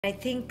I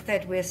think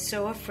that we're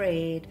so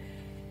afraid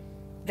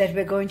that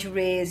we're going to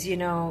raise,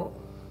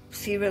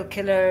 serial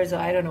killers, or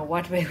I don't know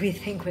what way we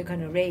think we're going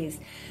to raise,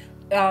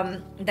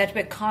 that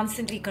we're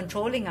constantly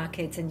controlling our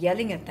kids and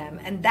yelling at them.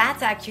 And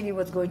that's actually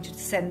what's going to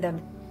send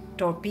them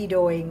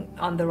torpedoing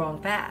on the wrong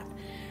path.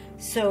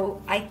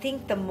 So I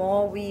think the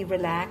more we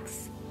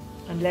relax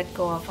and let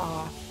go of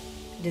our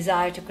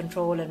desire to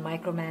control and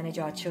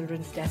micromanage our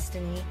children's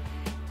destiny,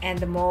 and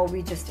the more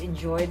we just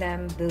enjoy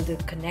them, build a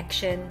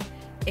connection,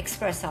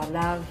 express our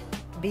love,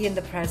 be in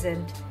the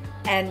present,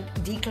 and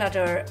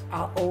declutter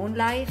our own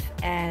life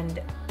and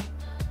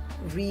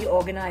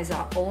reorganize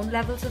our own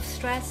levels of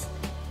stress,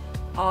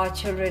 our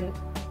children,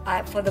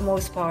 for the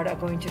most part, are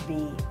going to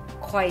be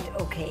quite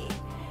okay.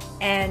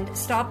 And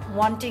stop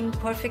wanting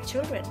perfect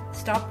children.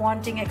 Stop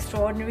wanting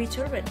extraordinary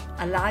children.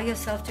 Allow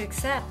yourself to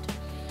accept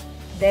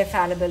their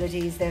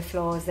fallibilities, their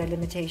flaws, their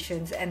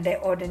limitations, and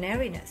their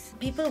ordinariness.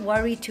 People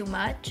worry too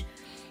much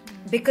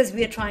because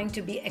we are trying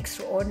to be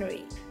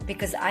extraordinary.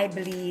 Because I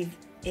believe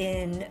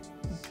in,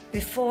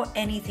 before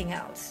anything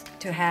else,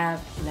 to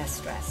have less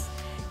stress.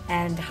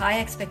 And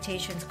high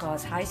expectations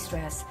cause high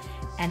stress,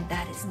 and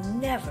that is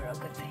never a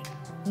good thing.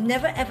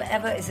 Never, ever,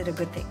 ever is it a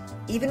good thing.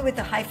 Even with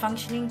a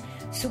high-functioning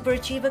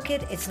superachiever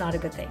kid, it's not a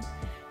good thing.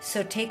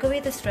 So take away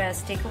the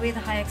stress, take away the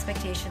high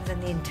expectations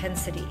and the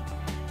intensity,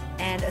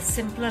 and a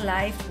simpler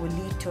life will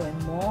lead to a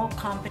more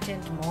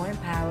competent, more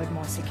empowered,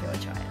 more secure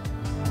child.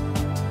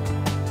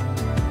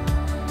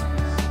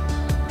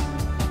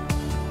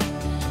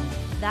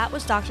 That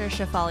was Dr.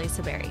 Shefali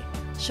Tsabary.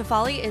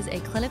 Shefali is a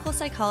clinical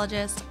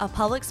psychologist, a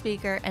public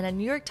speaker, and a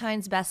New York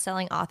Times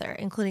bestselling author,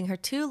 including her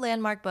 2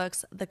 landmark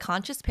books, The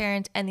Conscious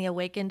Parent and The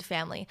Awakened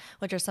Family,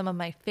 which are some of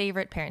my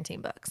favorite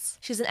parenting books.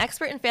 She's an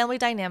expert in family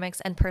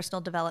dynamics and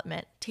personal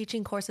development,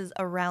 teaching courses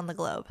around the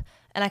globe,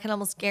 and I can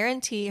almost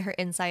guarantee her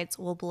insights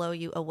will blow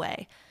you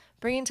away,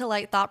 bringing to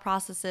light thought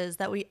processes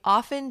that we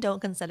often don't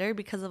consider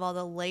because of all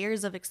the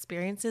layers of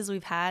experiences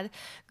we've had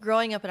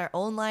growing up in our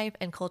own life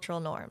and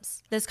cultural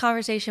norms. This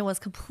conversation was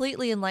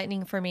completely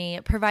enlightening for me,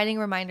 providing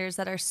reminders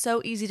that are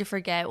so easy to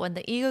forget when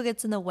the ego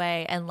gets in the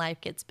way and life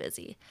gets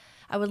busy.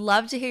 I would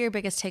love to hear your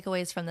biggest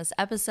takeaways from this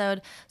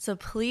episode, so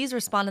please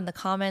respond in the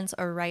comments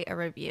or write a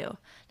review.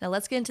 Now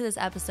let's get into this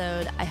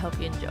episode. I hope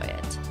you enjoy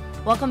it.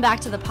 Welcome back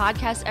to the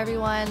podcast,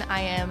 everyone.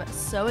 I am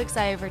so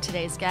excited for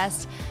today's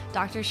guest,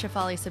 Dr.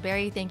 Shefali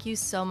Tsabary. Thank you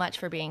so much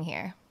for being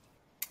here.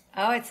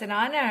 Oh, it's an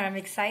honor. I'm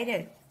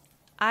excited.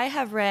 I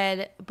have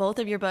read both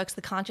of your books,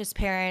 The Conscious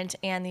Parent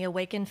and The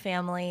Awakened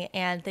Family,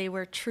 and they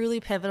were truly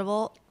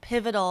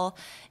pivotal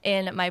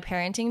in my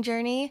parenting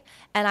journey.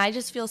 And I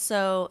just feel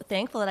so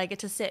thankful that I get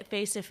to sit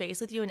face to face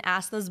with you and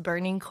ask those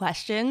burning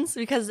questions,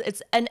 because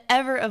it's an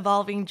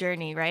ever-evolving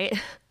journey, right?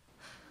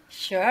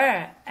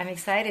 Sure. I'm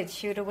excited.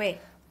 Shoot away.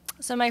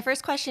 So my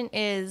first question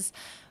is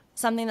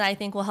something that I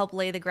think will help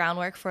lay the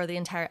groundwork for the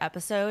entire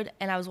episode.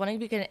 And I was wondering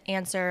if you could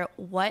answer,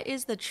 what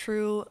is the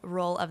true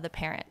role of the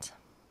parent?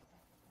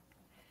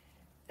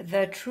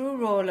 The true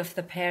role of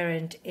the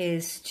parent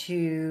is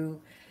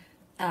to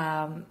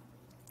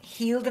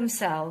heal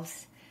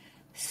themselves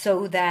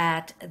so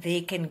that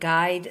they can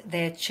guide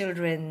their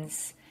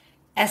children's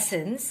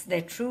essence,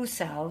 their true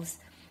selves,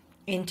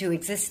 into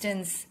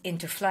existence,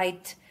 into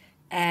flight,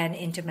 and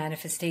into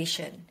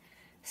manifestation.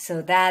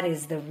 So that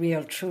is the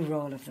real true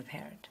role of the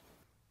parent.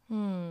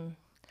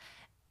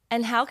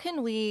 And how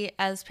can we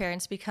as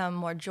parents become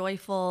more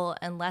joyful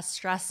and less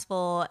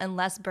stressful and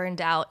less burned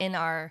out in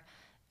our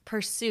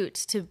pursuit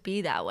to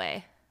be that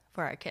way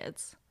for our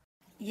kids?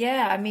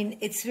 Yeah, I mean,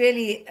 it's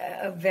really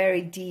a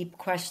very deep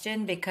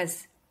question,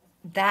 because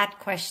that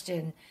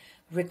question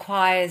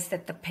requires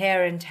that the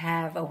parent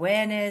have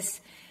awareness,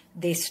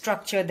 they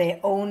structure their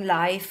own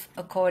life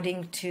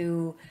according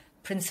to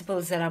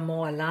principles that are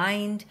more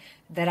aligned,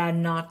 that are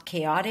not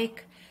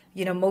chaotic.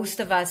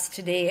 Most of us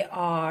today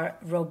are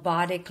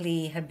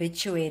robotically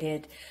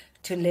habituated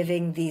to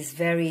living these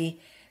very,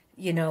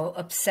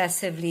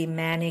 obsessively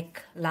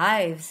manic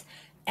lives.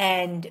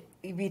 And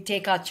we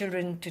take our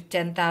children to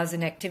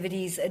 10,000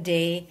 activities a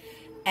day,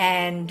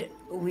 and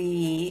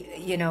we,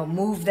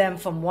 move them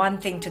from one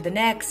thing to the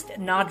next,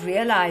 not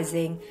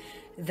realizing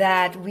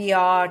that we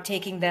are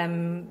taking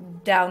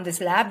them down this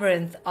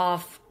labyrinth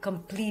of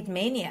complete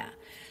mania.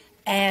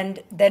 And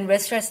then we're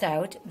stressed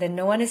out, then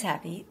no one is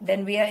happy,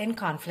 then we are in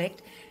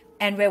conflict,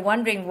 and we're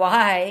wondering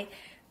why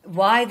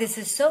this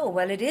is so.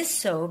 Well, it is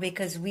so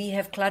because we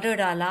have cluttered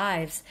our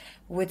lives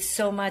with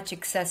so much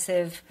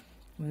excessive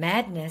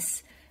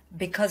madness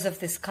because of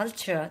this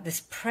culture,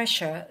 this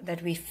pressure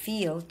that we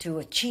feel to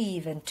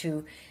achieve and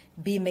to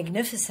be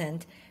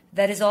magnificent,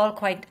 that is all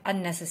quite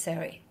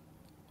unnecessary.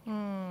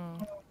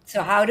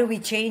 So how do we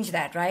change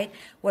that, right?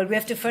 Well, we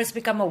have to first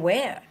become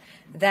aware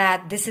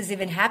that this is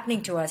even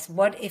happening to us.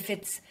 What if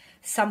it's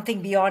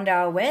something beyond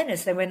our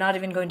awareness, then we're not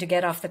even going to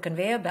get off the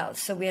conveyor belt?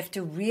 So we have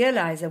to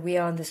realize that we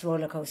are on this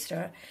roller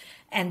coaster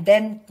and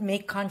then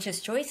make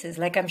conscious choices.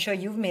 Like I'm sure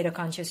you've made a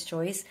conscious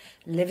choice,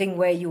 living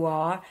where you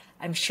are.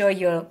 I'm sure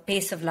your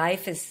pace of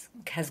life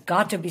has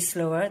got to be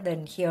slower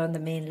than here on the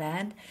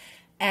mainland.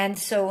 And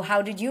so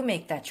how did you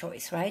make that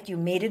choice, right? You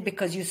made it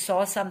because you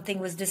saw something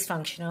was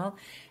dysfunctional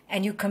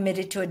and you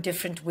committed to a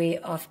different way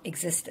of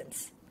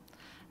existence.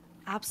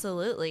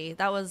 Absolutely.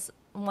 That was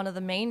one of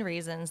the main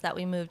reasons that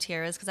we moved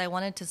here, is because I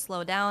wanted to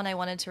slow down. I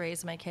wanted to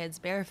raise my kids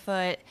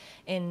barefoot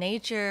in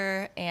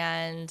nature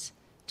and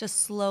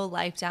just slow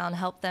life down,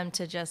 help them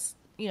to just,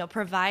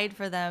 provide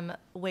for them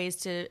ways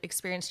to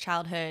experience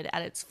childhood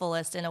at its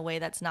fullest in a way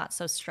that's not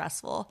so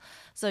stressful.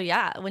 So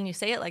yeah, when you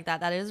say it like that,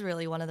 that is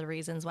really one of the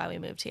reasons why we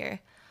moved here.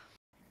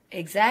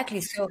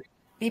 Exactly. So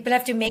people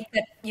have to make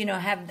that,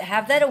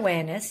 have that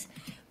awareness,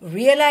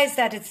 realize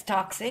that it's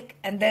toxic,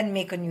 and then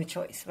make a new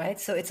choice, right?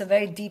 So it's a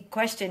very deep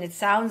question. It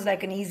sounds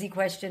like an easy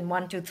question,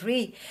 one, two,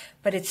 three,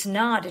 but it's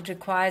not. It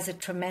requires a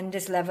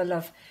tremendous level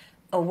of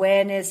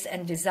awareness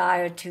and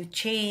desire to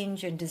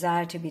change and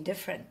desire to be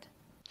different.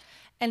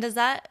 And does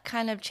that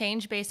kind of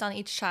change based on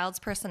each child's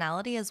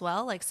personality as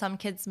well? Like some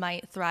kids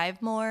might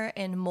thrive more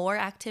in more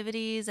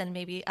activities and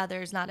maybe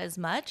others not as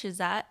much.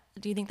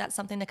 Do you think that's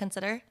something to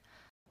consider?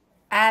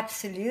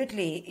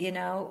 Absolutely.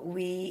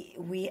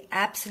 We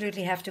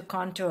absolutely have to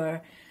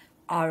contour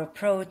our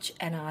approach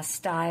and our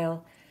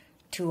style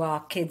to our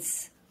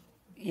kids,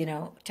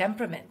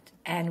 temperament,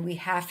 and we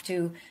have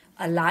to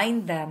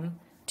align them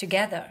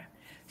together.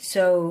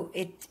 So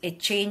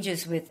it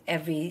changes with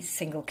every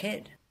single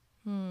kid.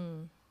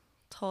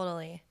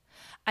 Totally.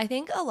 I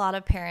think a lot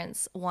of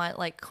parents want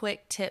like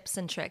quick tips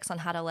and tricks on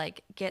how to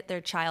like get their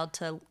child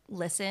to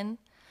listen,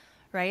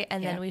 right?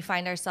 And Yeah. then we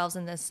find ourselves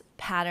in this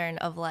pattern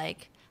of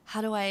like,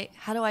 how do I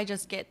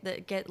just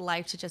get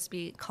life to just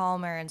be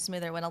calmer and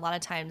smoother, when a lot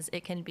of times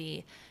it can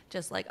be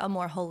just like a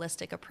more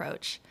holistic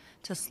approach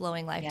to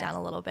slowing life down Yes. a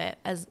little bit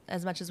as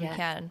much as we Yes.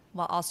 can,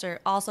 while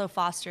also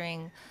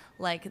fostering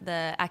like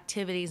the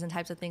activities and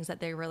types of things that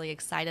they're really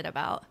excited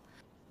about.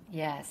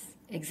 Yes,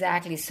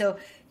 exactly. So,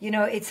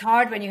 it's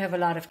hard when you have a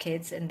lot of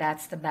kids, and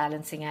that's the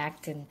balancing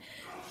act. And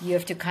you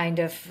have to kind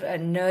of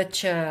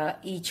nurture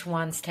each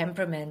one's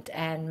temperament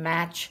and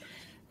match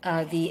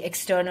the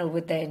external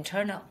with the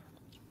internal.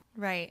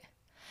 Right.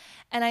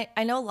 And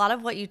I know a lot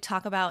of what you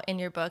talk about in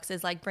your books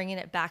is like bringing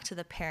it back to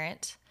the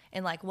parent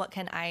and like, what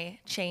can I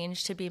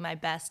change to be my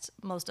best,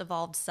 most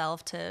evolved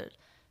self to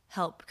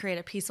help create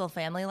a peaceful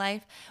family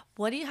life?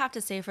 What do you have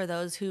to say for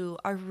those who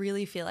are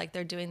really feel like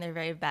they're doing their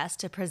very best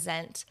to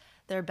present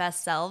their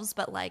best selves,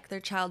 but like their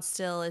child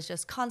still is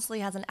just constantly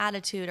has an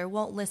attitude or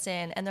won't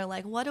listen? And they're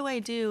like, what do I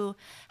do?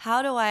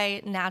 How do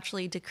I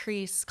naturally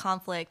decrease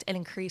conflict and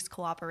increase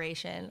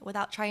cooperation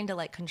without trying to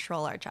like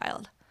control our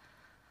child?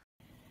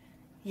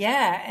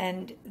 Yeah,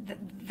 and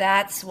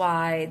that's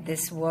why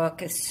this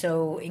work is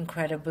so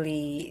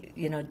incredibly,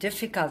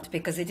 difficult,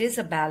 because it is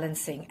a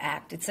balancing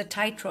act. It's a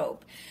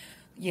tightrope.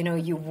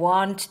 You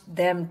want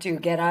them to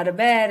get out of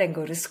bed and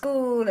go to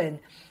school and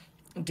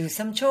do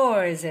some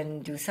chores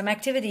and do some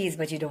activities,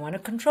 but you don't want to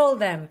control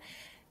them.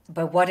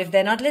 But what if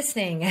they're not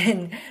listening?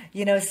 And,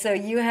 so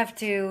you have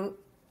to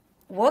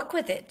work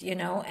with it,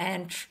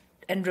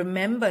 and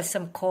remember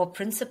some core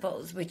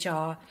principles, which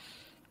are: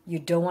 you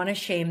don't want to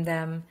shame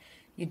them,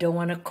 you don't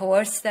want to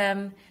coerce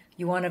them,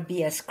 you want to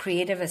be as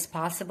creative as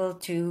possible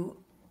to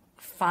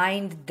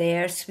find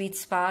their sweet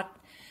spot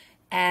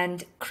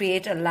and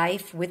create a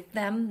life with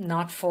them,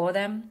 not for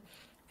them.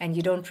 And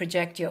you don't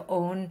project your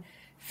own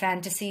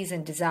fantasies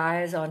and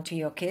desires onto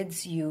your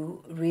kids.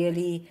 You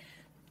really,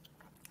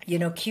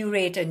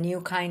 curate a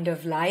new kind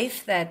of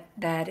life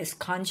that is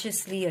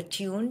consciously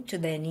attuned to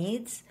their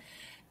needs.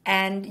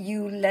 And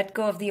you let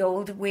go of the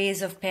old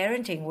ways of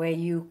parenting, where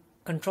you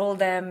control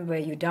them, where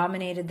you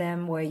dominated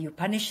them, where you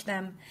punish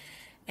them,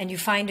 and you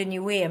find a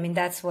new way. I mean,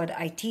 that's what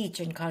I teach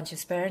in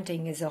conscious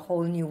parenting, is a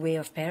whole new way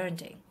of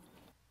parenting.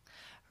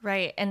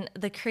 Right. And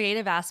the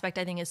creative aspect,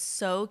 I think, is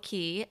so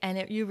key.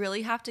 And you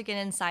really have to get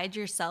inside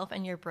yourself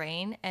and your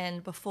brain.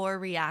 And before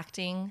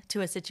reacting to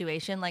a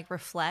situation, like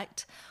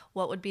reflect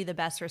what would be the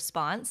best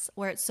response,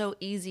 where it's so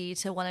easy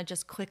to want to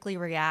just quickly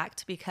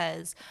react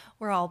because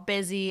we're all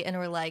busy and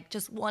we're like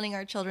just wanting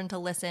our children to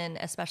listen,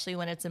 especially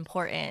when it's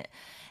important.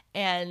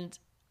 And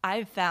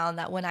I've found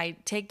that when I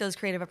take those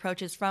creative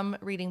approaches from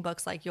reading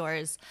books like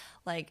yours,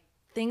 like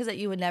things that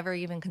you would never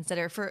even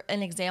consider. For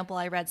an example,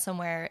 I read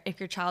somewhere, if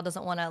your child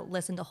doesn't want to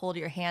listen to hold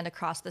your hand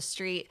across the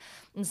street,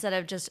 instead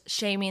of just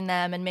shaming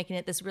them and making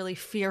it this really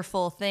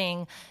fearful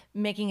thing,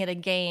 making it a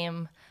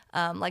game,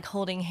 like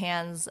holding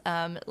hands,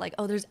 like,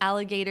 oh, there's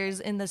alligators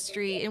in the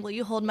street, and will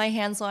you hold my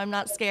hand so I'm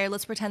not scared?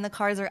 Let's pretend the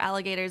cars are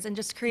alligators, and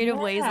just creative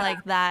ways Yeah.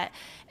 like that.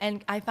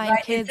 And I find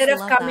Right. kids Instead of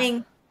love that.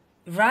 coming,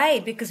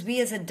 right, because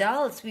we as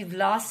adults, we've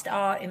lost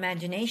our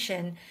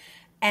imagination,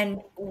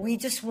 and we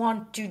just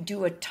want to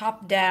do a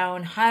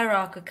top-down,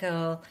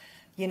 hierarchical,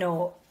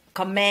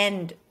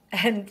 command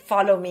and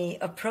follow me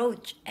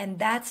approach. And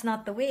that's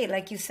not the way.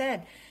 Like you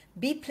said,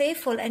 be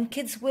playful, and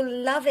kids will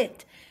love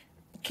it.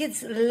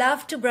 Kids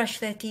love to brush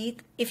their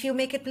teeth if you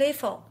make it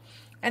playful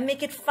and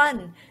make it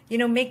fun.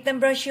 Make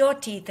them brush your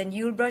teeth, and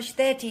you'll brush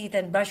their teeth,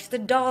 and brush the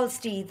doll's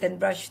teeth, and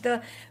brush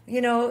the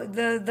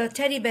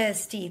teddy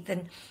bear's teeth.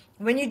 And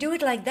when you do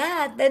it like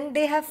that, then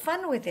they have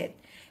fun with it.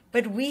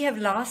 But we have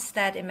lost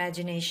that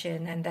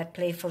imagination and that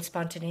playful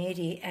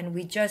spontaneity, and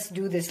we just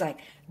do this, like,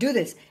 do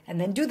this and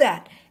then do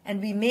that.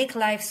 And we make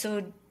life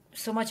so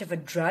much of a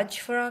drudge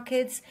for our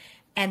kids.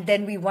 And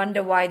then we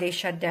wonder why they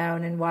shut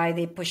down and why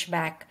they push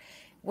back.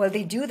 Well,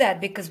 they do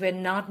that because we're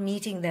not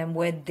meeting them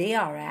where they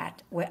are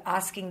at. We're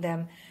asking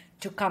them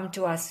to come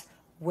to us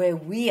where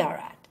we are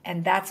at.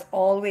 And that's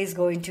always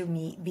going to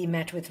be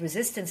met with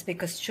resistance,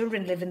 because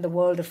children live in the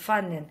world of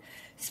fun and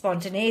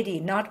spontaneity,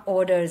 not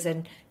orders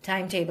and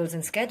timetables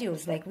and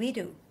schedules like we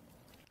do.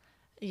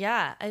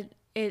 Yeah.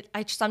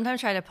 I sometimes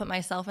try to put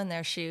myself in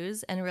their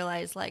shoes and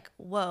realize, like,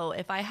 whoa,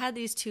 if I had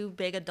these two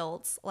big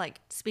adults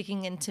like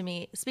speaking to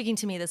me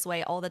this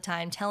way all the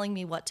time, telling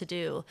me what to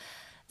do,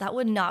 that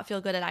would not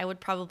feel good, and I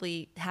would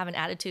probably have an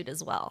attitude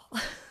as well.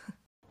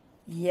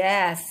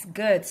 Yes,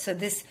 good. So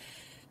this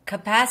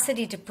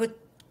capacity to put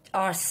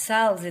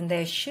ourselves in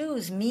their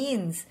shoes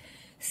means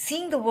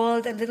seeing the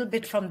world a little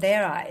bit from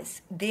their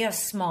eyes. They are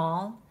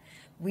small.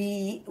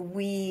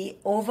 We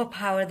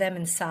overpower them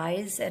in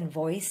size and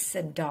voice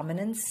and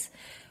dominance.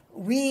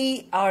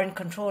 We are in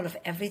control of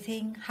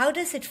everything. How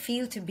does it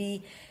feel to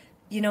be,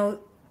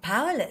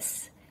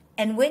 powerless?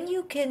 And when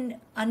you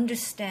can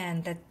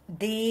understand that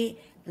they,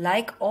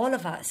 like all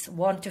of us,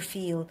 want to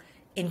feel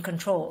in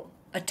control,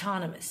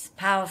 autonomous,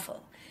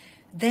 powerful,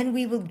 then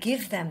we will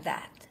give them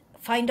that.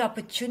 Find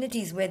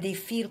opportunities where they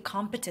feel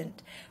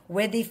competent,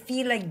 where they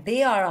feel like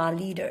they are our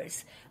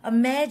leaders.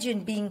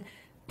 Imagine being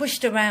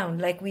pushed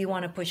around like we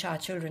want to push our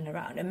children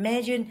around.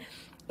 Imagine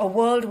a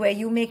world where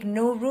you make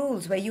no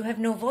rules, where you have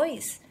no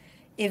voice.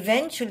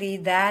 Eventually,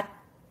 that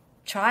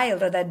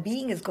child or that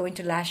being is going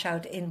to lash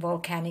out in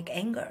volcanic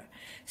anger.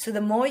 So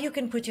the more you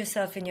can put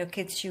yourself in your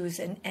kid's shoes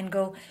and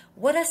go,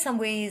 what are some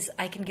ways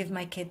I can give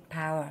my kid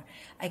power?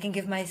 I can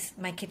give my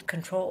kid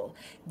control.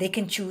 They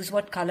can choose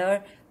what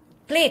color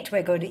plate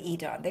we're going to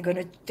eat on. They're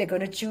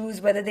going to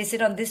choose whether they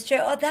sit on this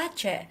chair or that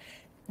chair.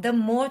 The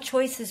more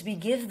choices we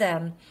give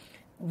them,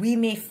 we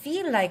may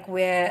feel like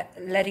we're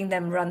letting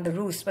them run the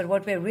roost, but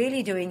what we're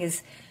really doing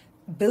is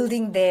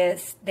building their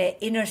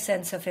inner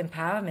sense of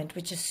empowerment,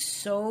 which is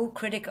so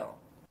critical.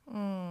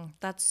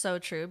 That's so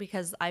true,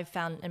 because I've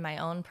found in my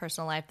own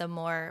personal life, the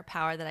more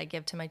power that I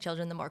give to my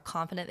children, the more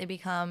confident they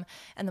become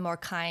and the more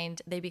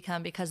kind they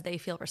become, because they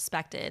feel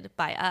respected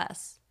by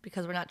us,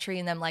 because we're not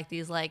treating them like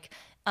these like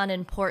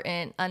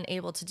unimportant,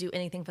 unable to do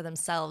anything for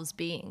themselves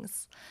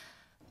beings.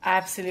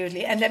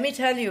 Absolutely. And let me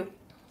tell you,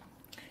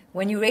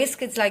 when you raise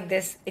kids like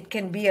this, it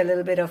can be a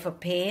little bit of a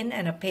pain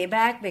and a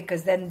payback,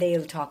 because then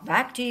they'll talk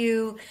back to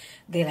you.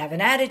 They'll have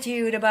an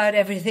attitude about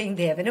everything.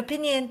 They have an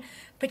opinion.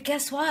 But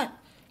guess what?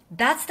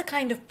 That's the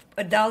kind of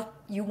adult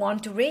you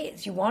want to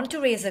raise. You want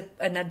to raise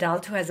an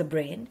adult who has a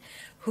brain,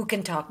 who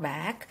can talk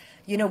back.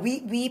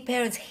 We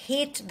parents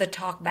hate the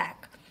talk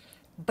back.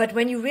 But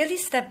when you really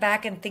step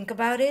back and think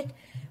about it,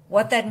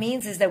 what that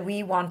means is that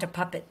we want a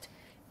puppet.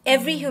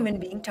 Every human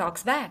being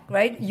talks back,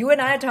 right? You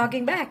and I are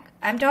talking back.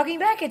 I'm talking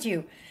back at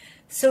you.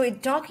 So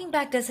talking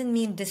back doesn't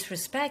mean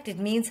disrespect. It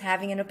means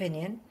having an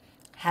opinion,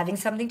 having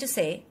something to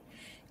say,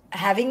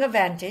 having a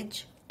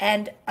vantage,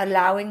 and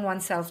allowing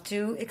oneself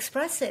to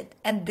express it.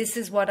 And this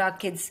is what our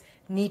kids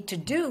need to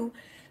do.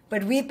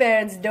 But we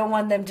parents don't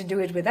want them to do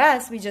it with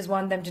us. We just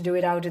want them to do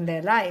it out in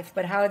their life.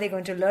 But how are they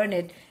going to learn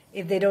it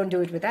if they don't do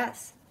it with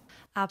us?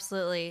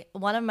 Absolutely.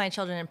 One of my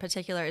children in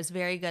particular is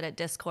very good at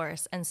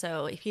discourse. And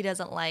so if he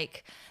doesn't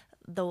like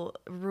the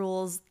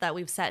rules that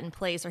we've set in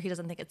place, or he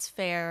doesn't think it's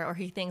fair, or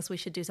he thinks we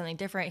should do something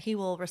different, he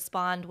will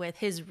respond with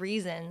his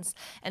reasons.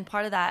 And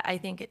part of that, I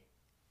think,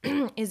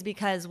 is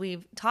because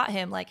we've taught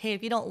him, like, hey,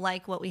 if you don't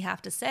like what we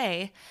have to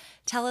say,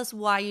 tell us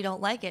why you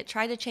don't like it.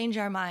 Try to change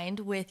our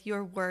mind with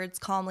your words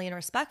calmly and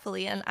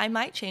respectfully. And I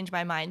might change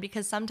my mind,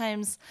 because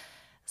sometimes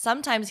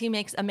he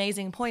makes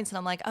amazing points and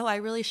I'm like, oh, I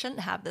really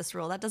shouldn't have this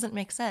rule. That doesn't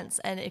make sense.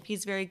 And if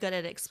he's very good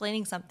at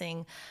explaining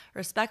something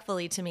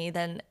respectfully to me,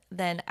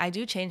 then I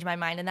do change my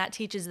mind. And that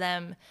teaches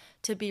them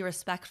to be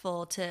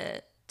respectful,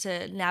 to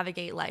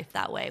navigate life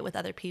that way with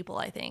other people,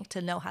 I think,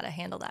 to know how to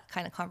handle that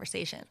kind of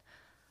conversation.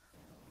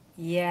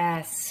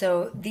 Yes.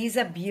 So these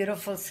are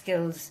beautiful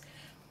skills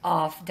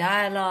of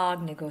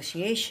dialogue,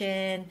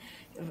 negotiation,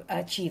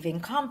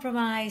 achieving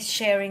compromise,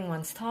 sharing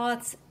one's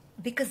thoughts,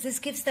 because this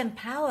gives them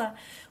power.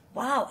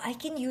 Wow, I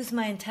can use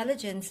my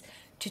intelligence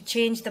to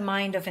change the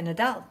mind of an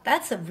adult.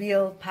 That's a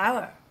real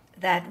power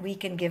that we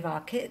can give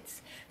our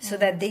kids, so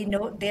that they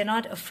know they're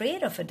not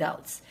afraid of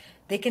adults.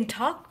 They can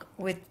talk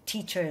with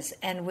teachers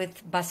and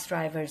with bus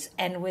drivers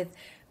and with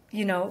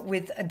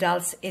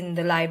adults in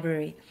the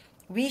library.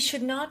 We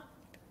should not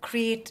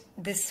create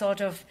this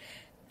sort of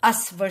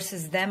us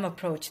versus them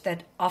approach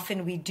that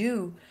often we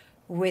do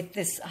with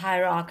this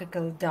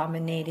hierarchical,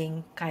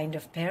 dominating kind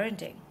of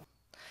parenting.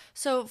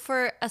 So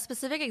for a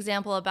specific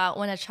example about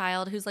when a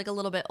child who's like a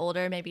little bit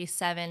older, maybe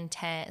 7,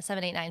 8,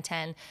 9,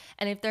 10,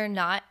 and if they're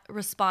not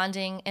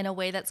responding in a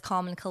way that's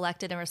calm and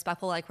collected and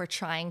respectful, like we're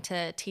trying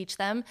to teach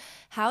them,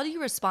 how do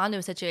you respond to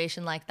a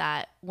situation like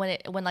that when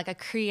like a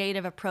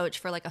creative approach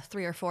for like a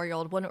 3 or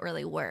 4-year-old wouldn't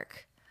really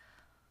work?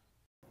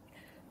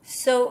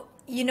 So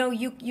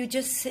you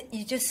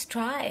just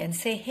try and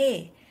say,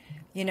 hey,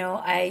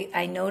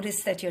 I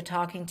noticed that you're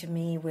talking to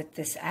me with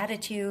this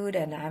attitude,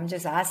 and I'm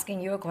just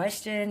asking you a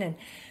question. And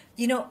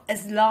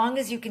as long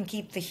as you can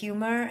keep the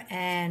humor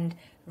and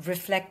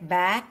reflect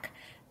back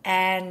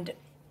and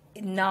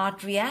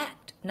not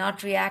react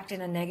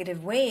in a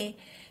negative way,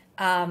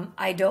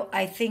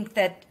 I think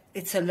that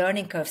it's a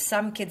learning curve.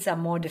 Some kids are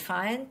more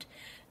defiant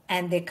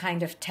and they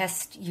kind of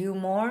test you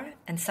more,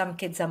 and some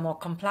kids are more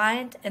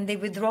compliant and they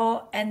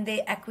withdraw and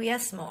they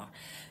acquiesce more.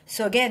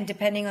 So again,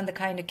 depending on the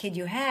kind of kid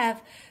you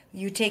have,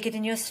 you take it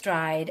in your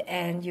stride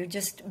and you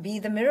just be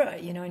the mirror,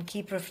 and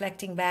keep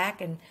reflecting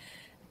back. And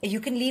you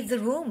can leave the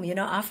room,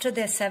 after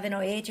they're 7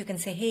 or 8, you can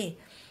say, hey,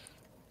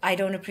 I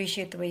don't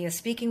appreciate the way you're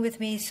speaking with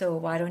me, so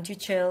why don't you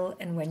chill?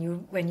 And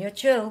when you're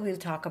chill, we'll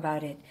talk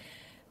about it.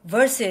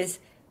 Versus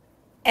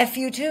F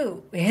you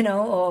too,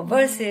 or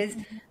versus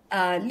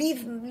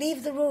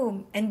leave the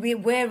room, and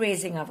we're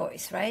raising our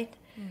voice, right?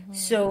 Mm-hmm.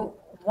 So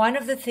one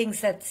of the things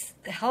that's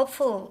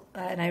helpful,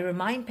 and I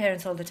remind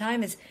parents all the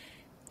time, is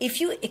if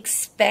you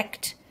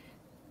expect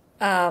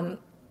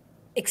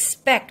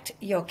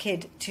your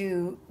kid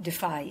to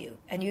defy you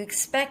and you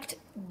expect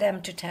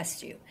them to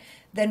test you,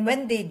 then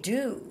when they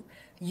do,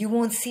 you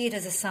won't see it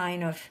as a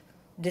sign of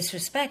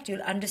disrespect.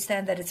 You'll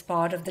understand that it's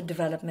part of the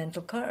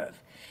developmental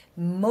curve.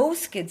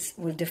 Most kids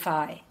will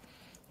defy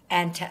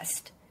and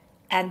test,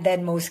 and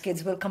then most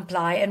kids will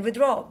comply and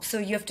withdraw. So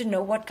you have to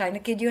know what kind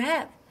of kid you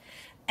have.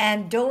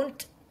 And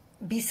don't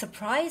be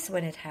surprised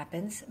when it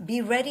happens.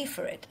 Be ready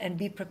for it and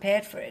be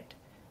prepared for it.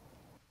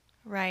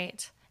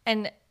 Right.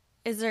 And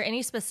is there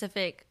any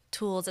specific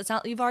tools?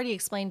 You've already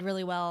explained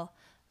really well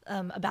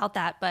about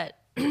that, but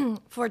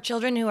for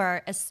children who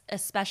are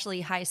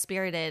especially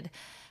high-spirited,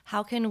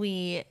 how can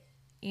we,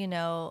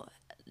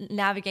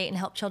 navigate and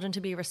help children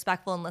to be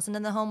respectful and listen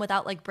in the home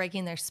without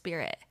breaking their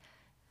spirit?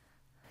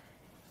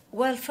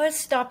 Well,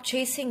 first, stop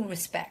chasing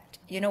respect.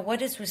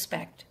 What is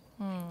respect?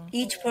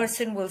 Each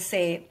person will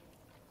say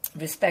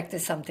respect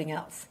is something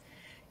else.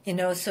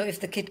 So if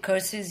the kid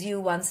curses you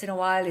once in a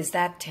while, is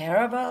that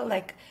terrible?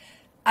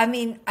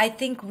 I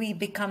think we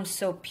become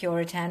so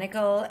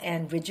puritanical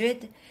and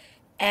rigid.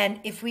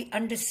 And if we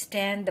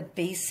understand the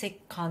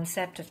basic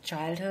concept of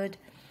childhood,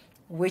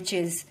 which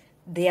is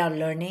they are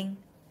learning,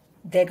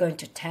 they're going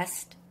to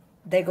test,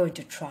 they're going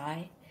to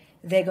try,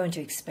 they're going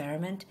to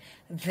experiment,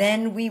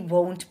 then we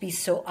won't be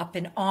so up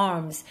in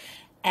arms.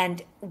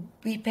 And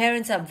we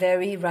parents are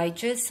very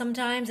righteous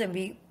sometimes, and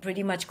we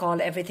pretty much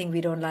call everything we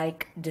don't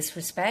like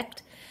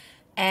disrespect.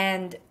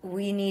 And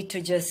we need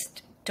to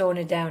just tone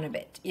it down a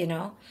bit,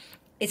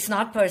 It's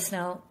not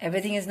personal.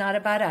 Everything is not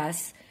about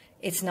us.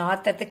 It's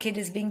not that the kid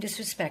is being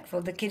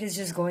disrespectful. The kid is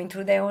just going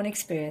through their own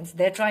experience.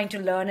 They're trying to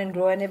learn and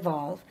grow and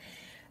evolve.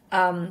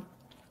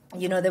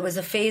 There was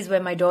a phase where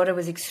my daughter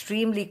was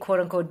extremely, quote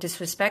unquote,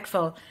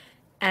 disrespectful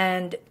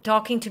and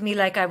talking to me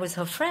like I was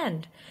her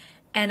friend.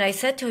 And I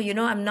said to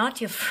her, I'm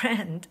not your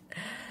friend.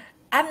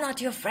 I'm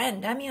not your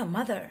friend. I'm your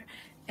mother.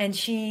 And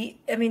she,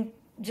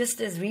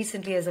 just as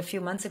recently as a few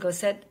months ago,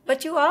 said,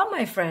 but you are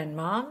my friend,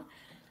 Mom.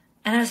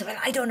 And I was like,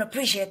 I don't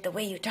appreciate the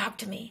way you talk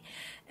to me.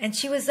 And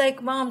she was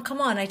like, Mom,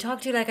 come on, I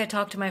talk to you like I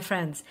talk to my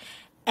friends.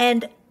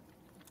 And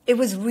it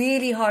was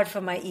really hard for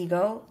my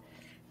ego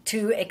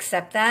to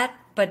accept that.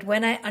 But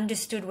when I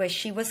understood where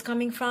she was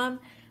coming from,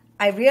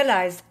 I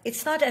realized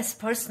it's not as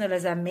personal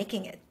as I'm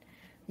making it.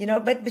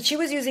 But she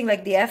was using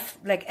the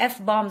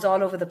F bombs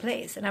all over the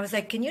place. And I was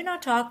like, can you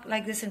not talk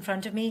like this in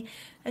front of me?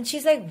 And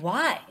she's like,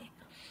 why?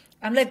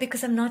 I'm like,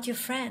 because I'm not your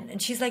friend.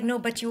 And she's like, no,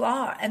 but you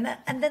are. And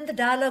then the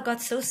dialogue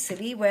got so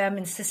silly where I'm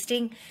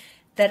insisting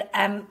that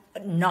I'm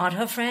not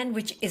her friend,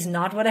 which is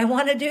not what I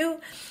want to do.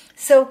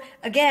 So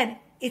again,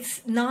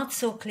 it's not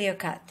so clear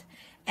cut.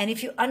 And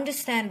if you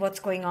understand what's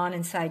going on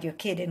inside your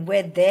kid and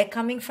where they're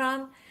coming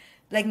from,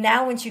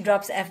 now when she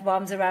drops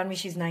F-bombs around me,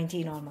 she's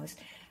 19 almost.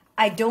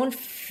 I don't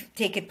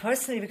take it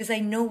personally because I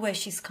know where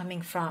she's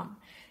coming from.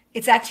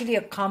 It's actually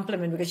a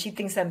compliment because she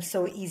thinks I'm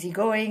so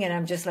easygoing and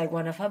I'm just like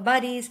one of her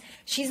buddies.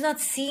 She's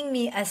not seeing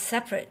me as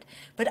separate,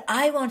 but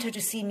I want her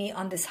to see me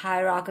on this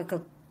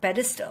hierarchical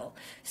pedestal.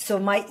 So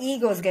my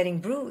ego is getting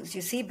bruised,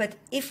 you see. But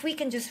if we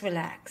can just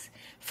relax,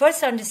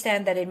 first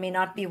understand that it may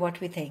not be what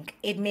we think.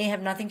 It may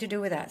have nothing to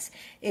do with us.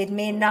 It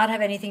may not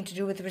have anything to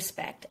do with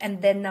respect.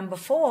 And then number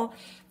 4,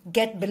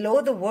 get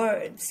below the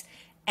words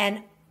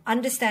and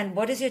understand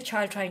what is your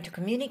child trying to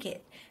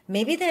communicate.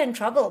 Maybe they're in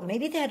trouble.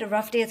 Maybe they had a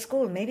rough day at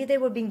school. Maybe they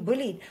were being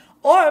bullied.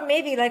 Or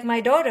maybe like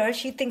my daughter,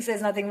 she thinks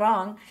there's nothing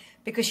wrong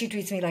because she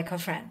treats me like her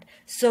friend.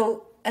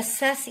 So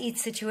assess each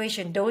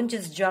situation. Don't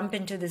just jump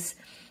into this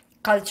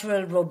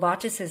cultural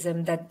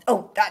roboticism that,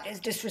 that is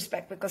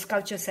disrespect because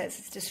culture says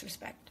it's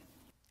disrespect.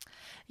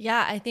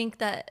 Yeah, I think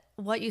that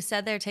what you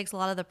said there takes a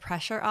lot of the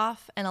pressure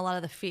off and a lot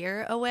of the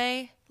fear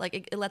away. Like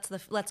it lets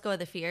go of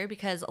the fear,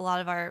 because a lot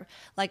of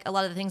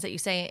the things that you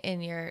say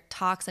in your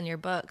talks and your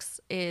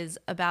books is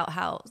about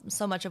how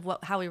so much of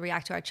how we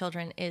react to our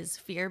children is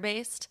fear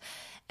based.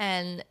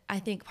 And I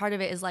think part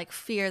of it is like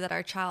fear that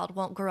our child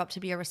won't grow up to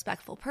be a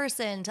respectful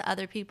person to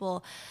other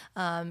people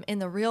in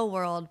the real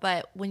world.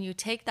 But when you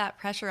take that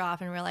pressure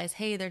off and realize,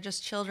 hey, they're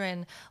just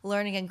children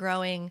learning and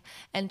growing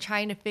and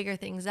trying to figure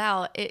things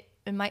out, it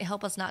might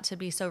help us not to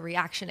be so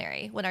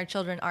reactionary when our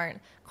children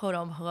aren't, quote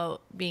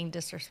unquote, being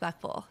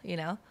disrespectful, you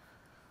know?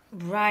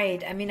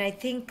 Right. I mean, I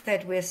think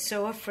that we're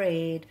so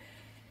afraid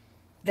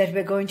that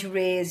we're going to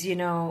raise,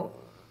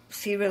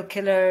 serial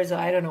killers, or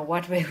I don't know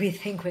what way we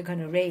think we're going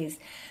to raise,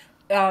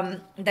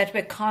 that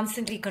we're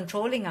constantly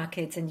controlling our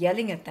kids and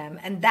yelling at them.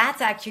 And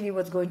that's actually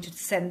what's going to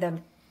send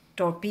them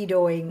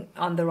torpedoing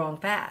on the wrong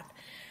path.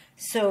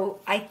 So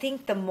I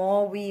think the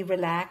more we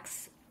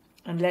relax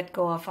and let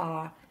go of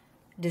our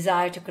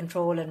desire to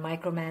control and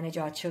micromanage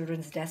our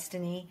children's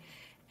destiny,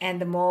 and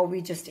the more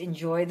we just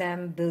enjoy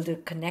them, build a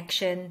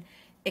connection,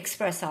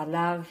 express our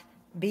love,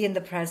 be in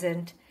the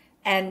present,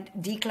 and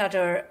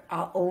declutter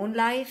our own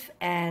life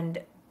and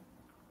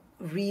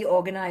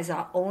reorganize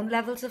our own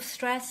levels of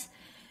stress,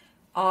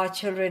 our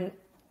children,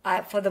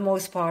 for the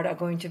most part, are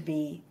going to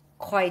be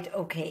quite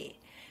okay.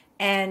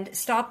 And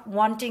stop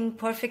wanting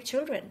perfect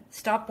children.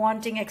 Stop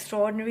wanting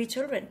extraordinary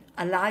children.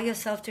 Allow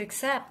yourself to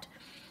accept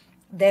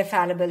their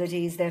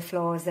fallibilities, their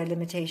flaws, their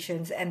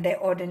limitations, and their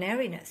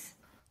ordinariness.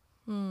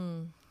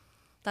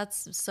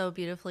 That's so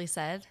beautifully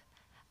said.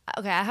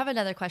 Okay, I have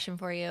another question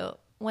for you.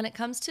 When it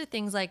comes to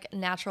things like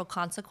natural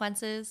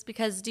consequences,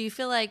 because do you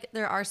feel like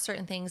there are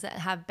certain things that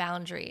have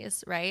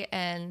boundaries, right?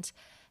 And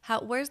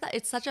where's that?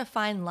 It's such a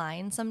fine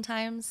line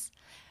sometimes.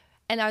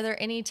 And are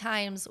there any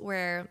times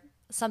where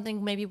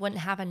something maybe wouldn't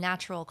have a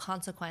natural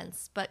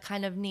consequence, but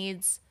kind of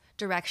needs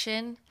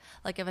direction?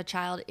 Like if a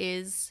child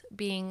is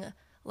being,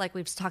 like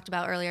we've talked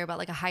about earlier, about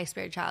like a high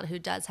spirit child who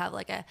does have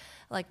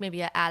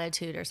maybe an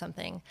attitude or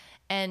something.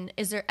 And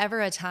is there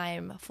ever a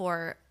time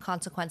for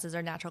consequences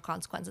or natural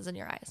consequences in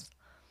your eyes?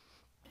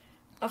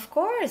 Of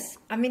course.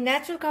 I mean,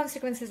 natural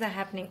consequences are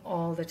happening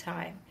all the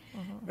time,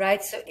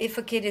 right? So if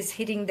a kid is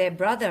hitting their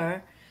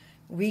brother,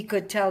 we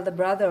could tell the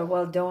brother,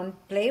 well, don't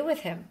play with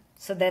him.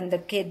 So then the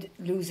kid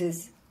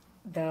loses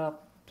the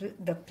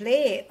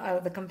play,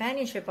 the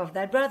companionship of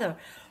that brother.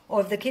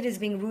 Or if the kid is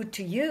being rude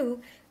to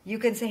you, you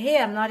can say, hey,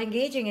 I'm not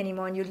engaging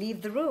anymore, and you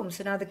leave the room.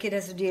 So now the kid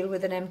has to deal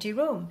with an empty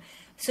room.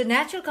 So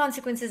natural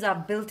consequences are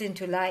built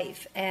into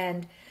life.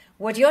 And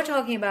what you're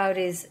talking about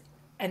is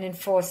an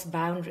enforced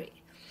boundary.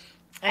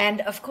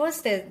 And of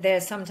course, there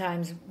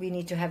sometimes we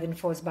need to have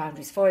enforced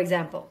boundaries. For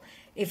example,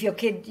 if your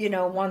kid,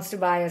 wants to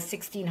buy a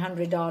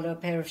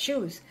 $1,600 pair of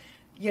shoes,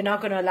 you're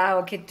not going to allow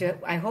a kid to,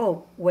 I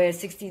hope, wear a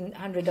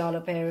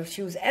 $1,600 pair of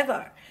shoes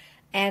ever.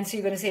 And so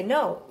you're going to say,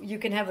 no, you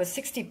can have a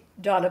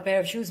 $60 pair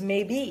of shoes,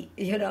 maybe,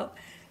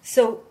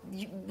 So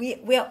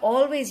we are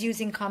always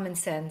using common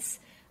sense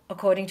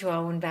according to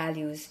our own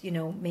values.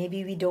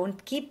 Maybe we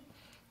don't keep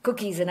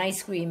cookies and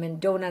ice cream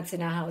and donuts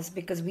in our house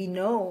because we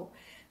know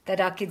that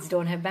our kids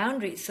don't have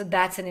boundaries. So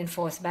that's an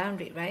enforced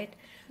boundary, right?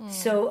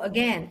 So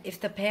again, if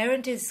the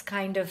parent is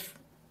kind of,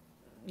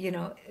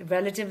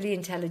 relatively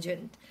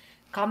intelligent,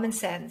 common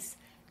sense,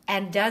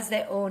 and does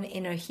their own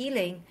inner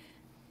healing,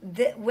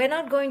 we're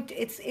not going to,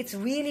 it's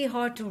really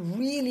hard to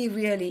really,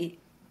 really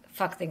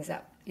fuck things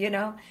up,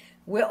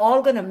 We're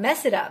all going to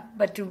mess it up,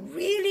 but to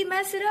really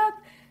mess it up,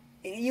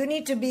 you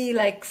need to be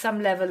like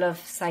some level of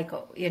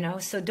psycho,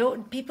 So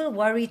don't people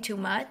worry too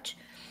much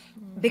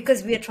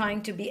because we are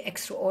trying to be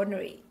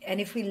extraordinary. And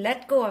if we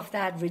let go of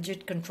that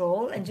rigid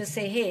control and just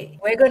say, hey,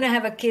 we're going to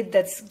have a kid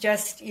that's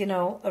just,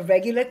 a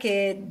regular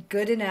kid,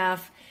 good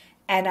enough,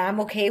 and I'm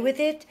okay with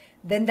it,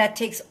 then that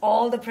takes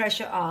all the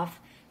pressure off.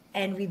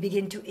 And we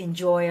begin to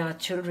enjoy our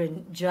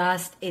children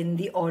just in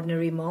the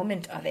ordinary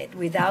moment of it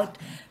without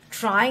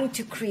trying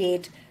to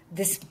create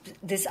this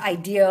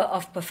idea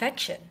of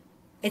perfection.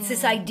 It's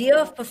this idea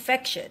of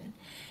perfection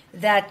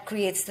that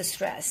creates the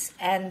stress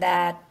and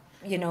that,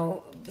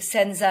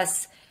 sends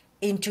us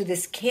into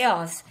this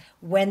chaos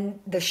when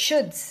the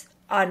shoulds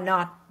are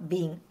not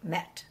being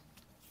met.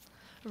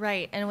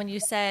 Right. And when you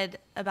said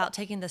about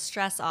taking the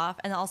stress off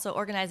and also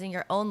organizing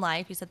your own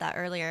life, you said that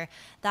earlier,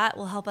 that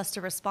will help us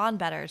to respond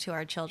better to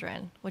our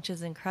children, which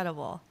is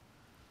incredible.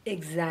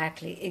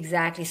 Exactly.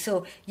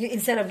 So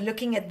instead of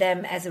looking at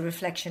them as a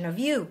reflection of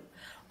you,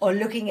 or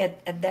looking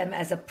at them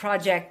as a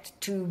project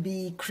to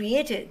be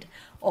created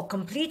or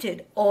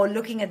completed, or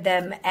looking at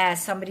them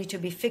as somebody to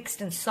be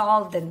fixed and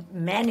solved and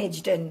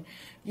managed and,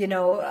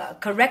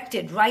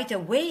 corrected right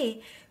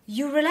away,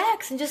 you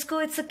relax and just go,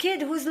 it's a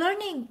kid who's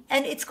learning,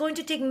 and it's going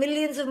to take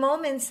millions of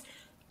moments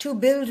to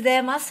build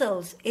their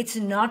muscles. It's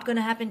not going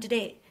to happen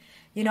today.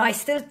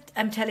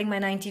 I'm telling my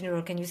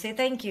 19-year-old, can you say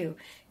thank you?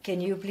 Can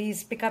you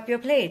please pick up your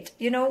plate?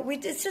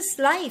 It's just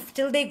life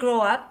till they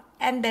grow up.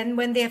 And then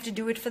when they have to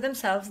do it for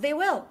themselves, they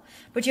will.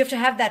 But you have to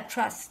have that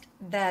trust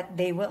that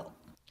they will.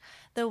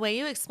 The way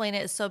you explain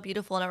it is so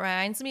beautiful, and it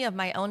reminds me of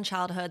my own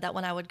childhood, that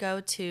when I would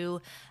go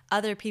to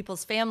other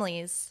people's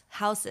families'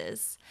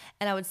 houses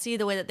and I would see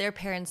the way that their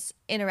parents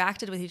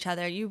interacted with each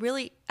other, you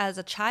really, as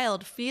a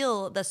child,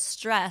 feel the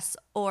stress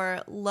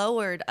or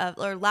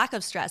or lack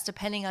of stress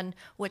depending on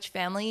which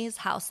family's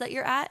house that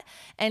you're at.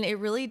 And it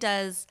really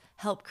does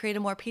help create a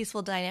more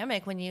peaceful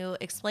dynamic when you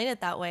explain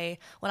it that way.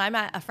 When I'm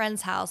at a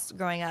friend's house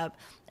growing up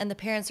and the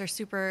parents are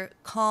super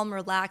calm,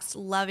 relaxed,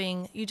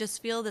 loving, you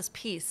just feel this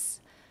peace,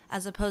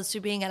 as opposed to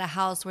being at a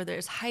house where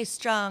there's high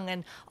strung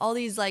and all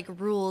these like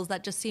rules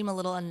that just seem a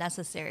little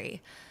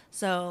unnecessary.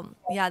 So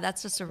yeah,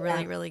 that's just a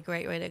really, really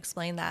great way to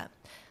explain that.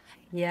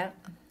 Yeah.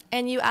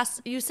 And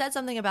you said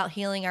something about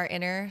healing our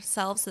inner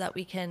self so that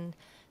we can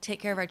take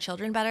care of our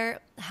children better.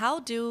 How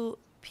do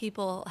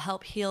people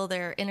help heal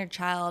their inner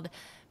child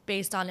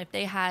based on if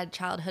they had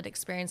childhood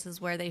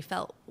experiences where they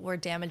felt were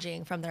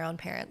damaging from their own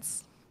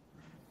parents?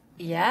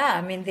 Yeah,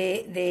 I mean,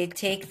 they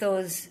take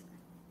those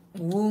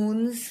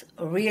wounds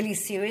really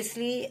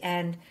seriously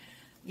and,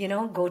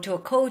 go to a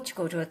coach,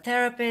 go to a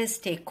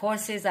therapist, take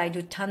courses. I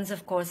do tons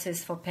of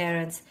courses for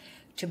parents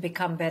to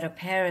become better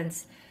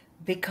parents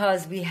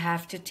because we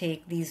have to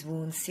take these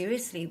wounds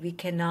seriously. We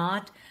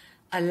cannot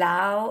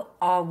allow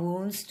our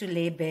wounds to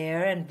lay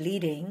bare and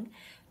bleeding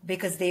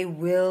because they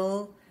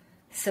will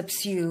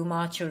subsume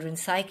our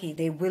children's psyche.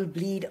 They will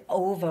bleed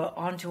over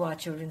onto our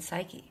children's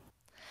psyche.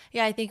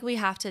 Yeah, I think we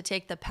have to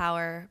take the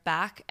power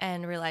back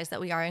and realize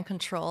that we are in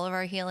control of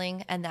our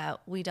healing and that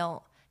we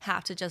don't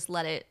have to just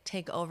let it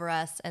take over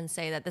us and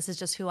say that this is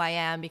just who I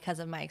am because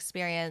of my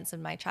experience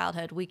and my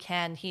childhood. We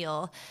can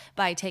heal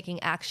by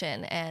taking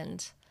action.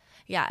 And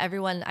yeah,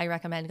 everyone, I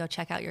recommend go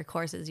check out your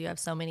courses. You have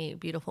so many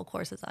beautiful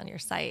courses on your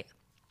site.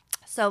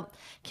 So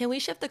can we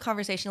shift the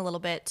conversation a little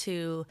bit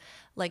to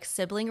like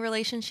sibling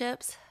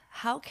relationships?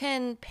 How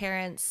can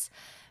parents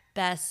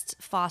best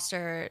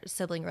foster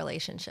sibling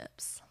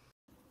relationships?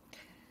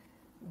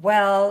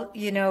 Well,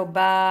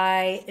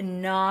 by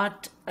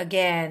not,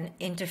 again,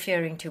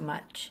 interfering too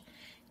much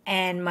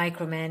and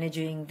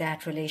micromanaging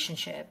that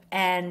relationship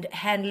and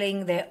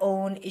handling their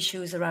own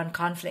issues around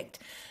conflict.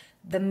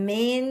 The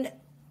main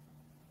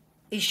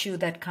issue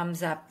that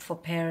comes up for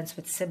parents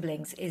with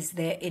siblings is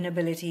their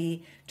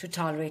inability to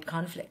tolerate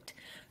conflict.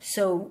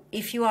 So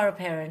if you are a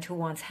parent who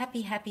wants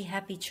happy, happy,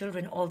 happy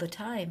children all the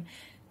time,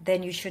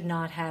 then you should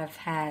not have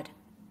had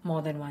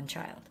more than one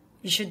child.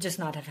 You should just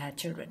not have had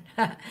children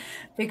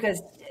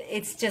because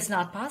it's just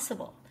not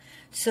possible.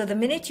 So the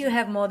minute you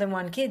have more than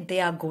one kid, they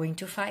are going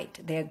to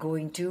fight. They're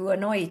going to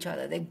annoy each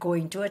other. They're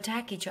going to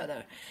attack each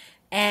other.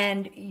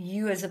 And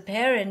you as a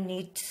parent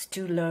need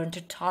to learn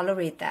to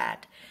tolerate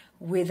that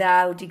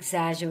without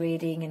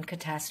exaggerating and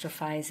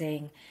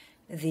catastrophizing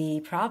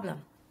the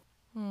problem.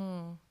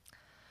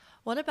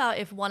 What about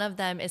if one of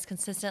them is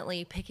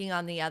consistently picking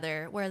on the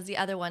other, whereas the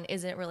other one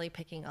isn't really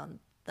picking on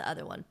the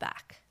other one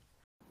back?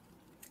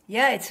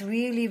 Yeah, it's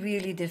really,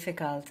 really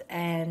difficult.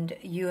 And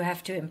you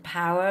have to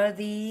empower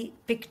the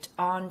picked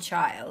on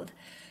child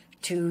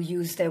to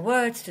use their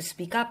words, to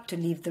speak up, to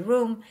leave the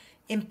room.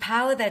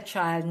 Empower that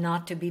child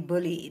not to be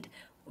bullied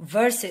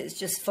versus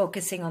just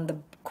focusing on the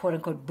quote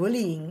unquote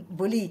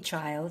bully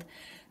child,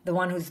 the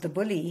one who's the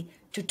bully,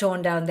 to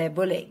tone down their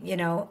bullying,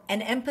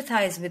 and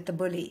empathize with the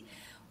bully.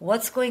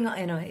 What's going on,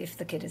 if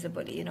the kid is a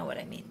bully, you know what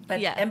I mean.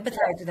 But Yeah.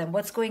 empathize with them.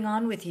 What's going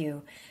on with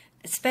you?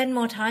 Spend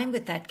more time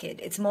with that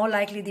kid. It's more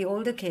likely the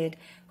older kid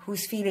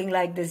who's feeling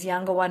like this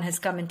younger one has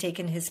come and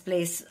taken his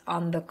place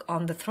on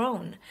the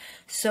throne.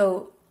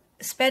 So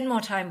spend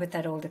more time with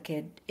that older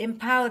kid.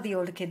 Empower the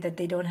older kid that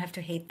they don't have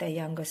to hate their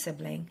younger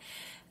sibling,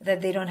 that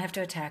they don't have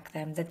to attack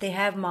them, that they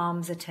have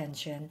mom's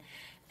attention,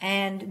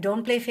 and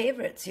don't play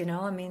favorites.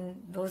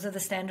 Those are the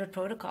standard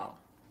protocol.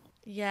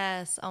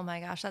 Yes. Oh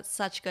my gosh, that's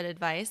such good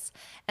advice.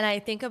 And I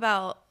think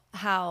about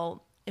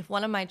how if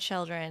one of my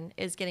children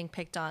is getting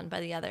picked on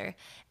by the other,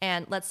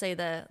 and let's say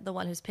the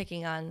one who's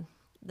picking on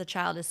the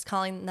child is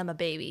calling them a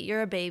baby,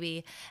 you're a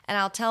baby, and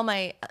I'll tell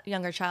my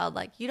younger child,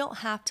 like, you don't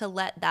have to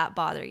let that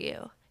bother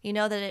you. You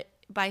know that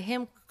by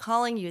him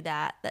calling you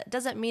that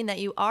doesn't mean that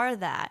you are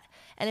that.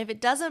 And if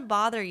it doesn't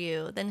bother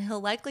you, then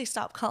he'll likely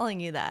stop calling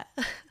you that.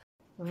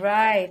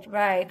 Right.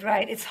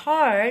 It's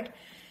hard,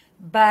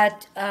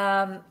 but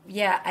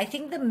I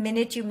think the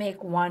minute you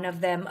make one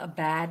of them a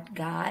bad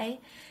guy,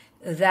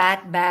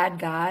 that bad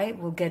guy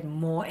will get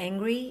more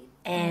angry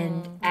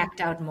and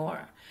act out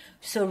more.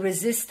 So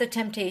resist the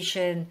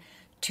temptation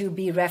to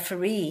be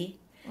referee,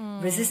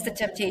 resist the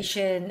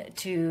temptation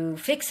to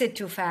fix it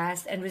too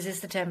fast, and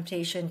resist the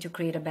temptation to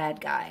create a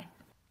bad guy.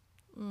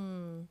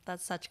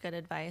 That's such good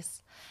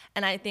advice.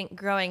 And I think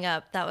growing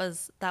up, that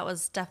was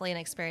definitely an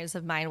experience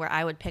of mine where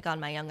I would pick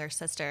on my younger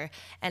sister.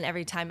 And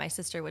every time my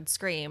sister would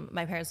scream,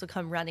 my parents would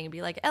come running and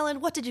be like,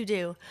 Ellen, what did you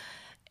do?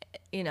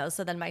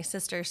 So then my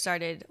sister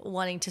started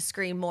wanting to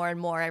scream more and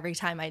more every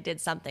time I did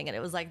something. And it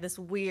was like this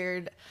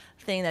weird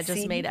thing that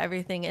just made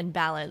everything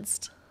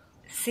imbalanced.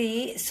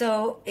 See,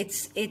 so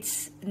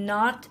it's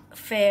not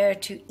fair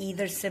to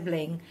either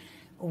sibling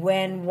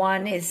when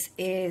one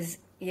is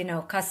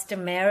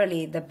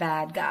customarily the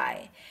bad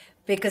guy,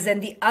 because then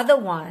the other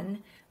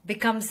one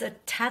becomes a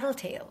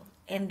tattletale,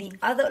 and the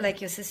other,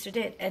 like your sister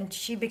did, and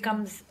she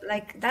becomes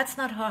like, that's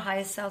not her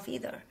highest self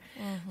either.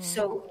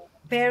 So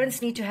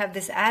parents need to have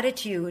this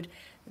attitude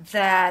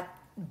that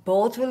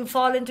both will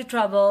fall into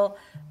trouble,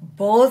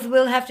 both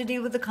will have to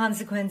deal with the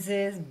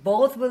consequences,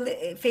 both will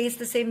face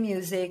the same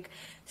music,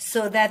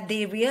 so that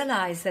they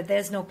realize that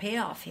there's no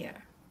payoff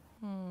here.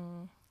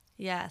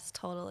 Yes,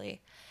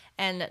 totally.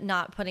 And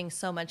not putting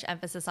so much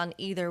emphasis on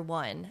either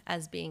one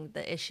as being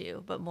the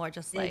issue, but more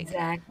just like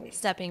Exactly.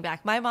 stepping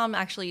back. My mom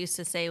actually used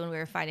to say when we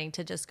were fighting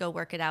to just go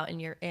work it out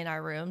in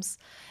our rooms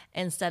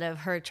instead of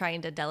her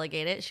trying to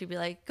delegate it. She'd be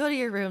like, "Go to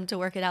your room to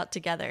work it out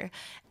together."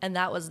 And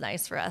that was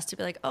nice for us to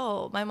be like,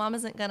 "Oh, my mom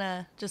isn't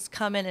gonna just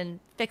come in and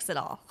fix it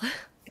all."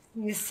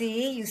 You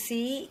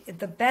see,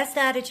 the best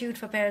attitude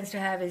for parents to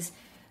have is,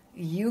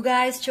 you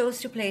guys chose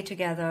to play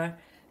together,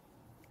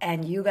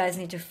 and you guys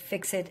need to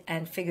fix it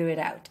and figure it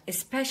out,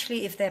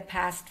 especially if they're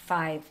past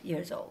 5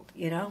 years old,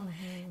 you know?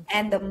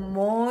 And the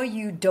more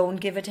you don't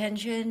give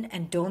attention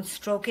and don't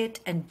stroke it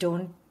and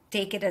don't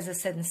take it as a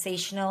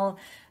sensational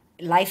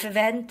life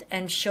event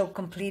and show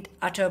complete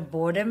utter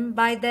boredom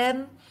by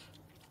them,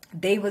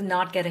 they will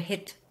not get a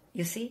hit,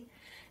 you see?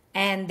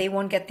 And they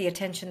won't get the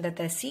attention that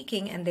they're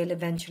seeking, and they'll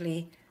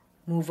eventually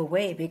move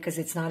away because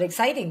it's not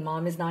exciting.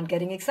 Mom is not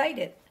getting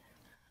excited.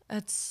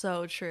 That's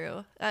so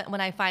true.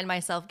 When I find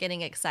myself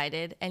getting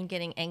excited and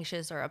getting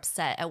anxious or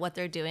upset at what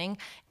they're doing,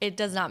 it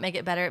does not make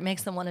it better. It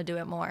makes them want to do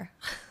it more.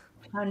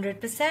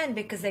 100%,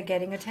 because they're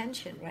getting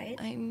attention, right?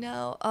 I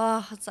know.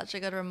 Oh, it's such a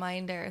good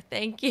reminder.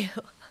 Thank you.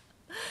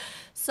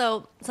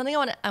 So something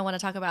I want to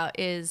talk about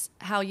is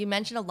how you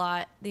mentioned a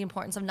lot the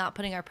importance of not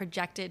putting our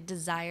projected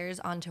desires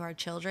onto our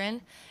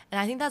children, and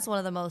I think that's one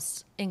of the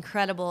most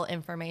incredible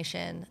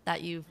information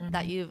that you've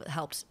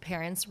helped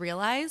parents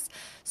realize.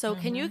 So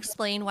can you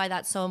explain why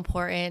that's so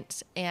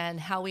important and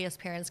how we as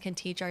parents can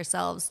teach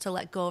ourselves to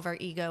let go of our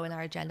ego and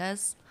our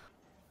agendas?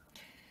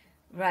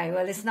 Right.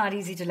 Well, it's not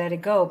easy to let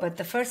it go, but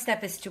the first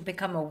step is to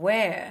become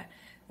aware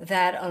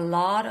that a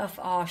lot of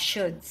our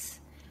shoulds,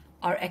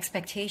 our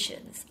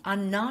expectations, are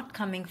not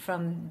coming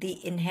from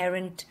the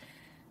inherent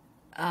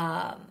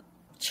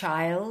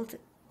child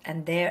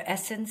and their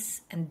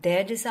essence and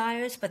their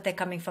desires, but they're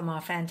coming from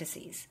our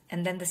fantasies.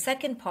 And then the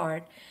second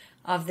part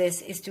of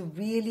this is to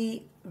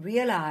really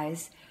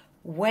realize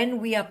when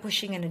we are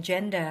pushing an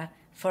agenda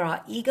for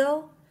our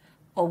ego,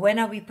 or when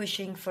are we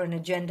pushing for an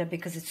agenda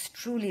because it's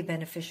truly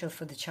beneficial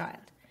for the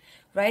child,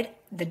 right?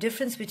 The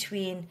difference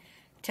between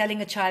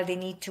telling a child they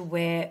need to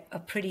wear a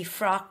pretty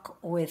frock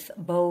with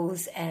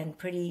bows and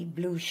pretty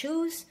blue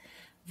shoes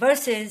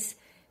versus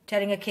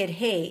telling a kid,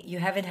 hey, you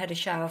haven't had a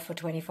shower for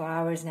 24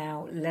 hours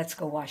now, let's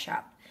go wash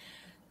up.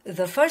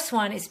 The first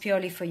one is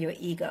purely for your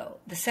ego.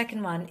 The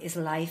second one is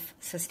life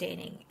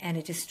sustaining, and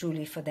it is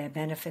truly for their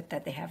benefit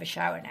that they have a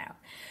shower now.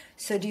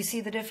 So do you see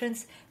the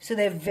difference? So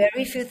there are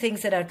very few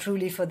things that are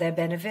truly for their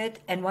benefit.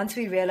 And once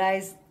we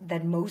realize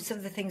that most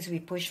of the things we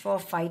push for,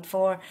 fight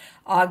for,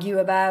 argue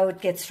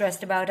about, get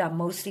stressed about are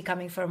mostly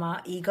coming from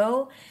our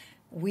ego,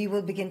 we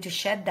will begin to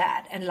shed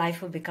that, and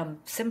life will become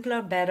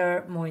simpler,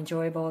 better, more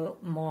enjoyable,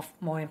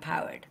 more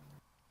empowered.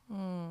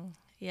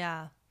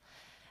 Yeah.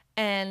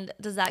 And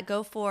does that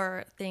go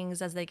for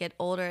things as they get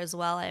older as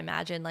well? I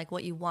imagine, like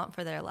what you want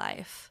for their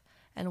life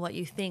and what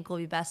you think will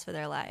be best for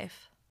their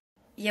life.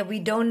 Yeah, we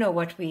don't know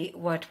what we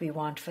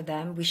want for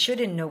them. We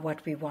shouldn't know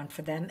what we want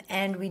for them,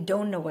 and we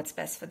don't know what's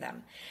best for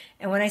them.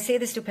 And when I say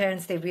this to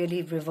parents, they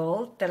really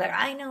revolt. They're like,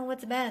 I know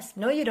what's best.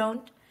 No, you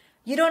don't.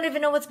 You don't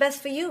even know what's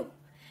best for you.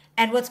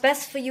 And what's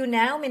best for you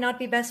now may not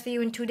be best for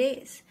you in 2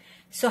 days.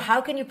 So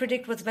how can you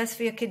predict what's best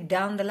for your kid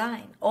down the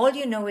line? All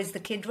you know is the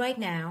kid right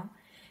now,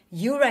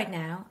 you right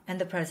now,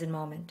 and the present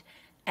moment.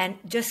 And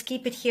just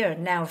keep it here.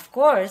 Now, of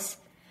course,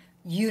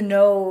 you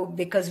know,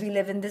 because we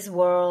live in this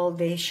world,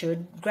 they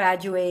should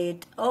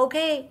graduate.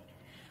 Okay.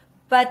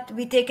 But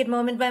we take it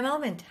moment by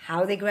moment.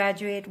 How they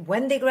graduate,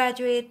 when they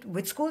graduate,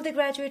 which school they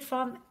graduate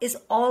from is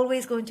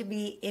always going to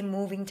be a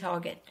moving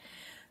target.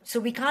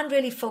 So we can't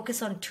really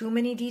focus on too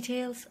many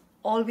details.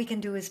 All we can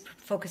do is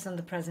focus on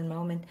the present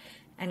moment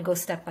and go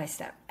step by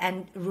step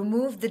and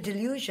remove the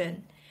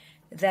delusion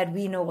that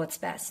we know what's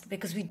best,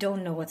 because we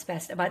don't know what's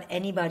best about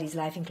anybody's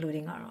life,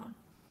 including our own.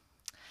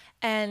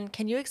 And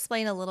can you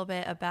explain a little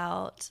bit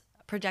about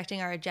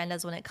projecting our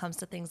agendas when it comes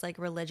to things like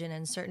religion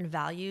and certain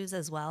values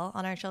as well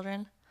on our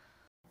children?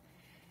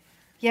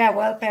 Yeah,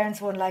 well, parents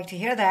won't like to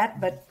hear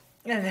that, but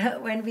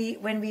when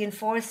we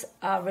enforce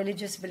our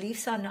religious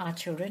beliefs on our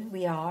children,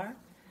 we are,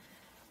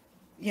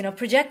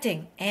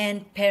 projecting.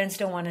 And parents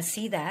don't want to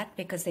see that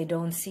because they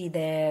don't see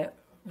their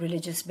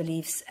religious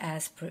beliefs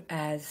as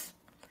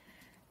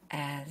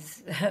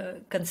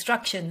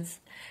constructions.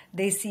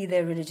 They see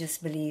their religious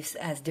beliefs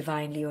as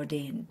divinely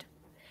ordained.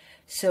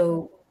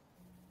 So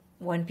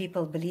when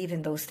people believe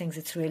in those things,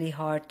 it's really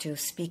hard to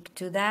speak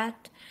to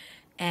that.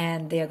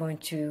 And they're going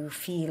to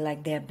feel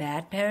like they're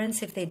bad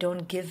parents if they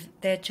don't give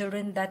their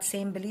children that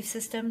same belief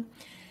system.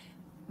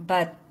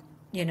 But,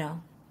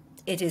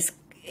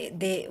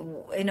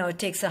 it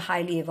takes a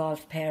highly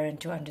evolved parent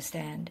to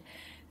understand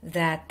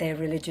that their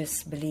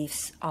religious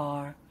beliefs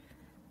are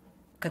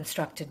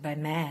constructed by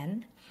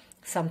man,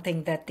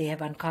 something that they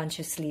have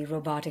unconsciously,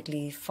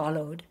 robotically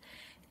followed,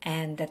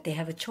 and that they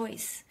have a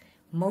choice.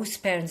 Most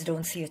parents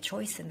don't see a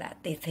choice in that.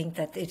 They think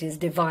that it is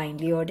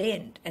divinely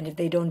ordained, and if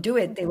they don't do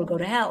it, they will go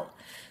to hell.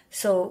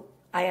 So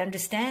I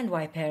understand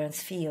why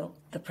parents feel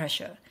the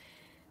pressure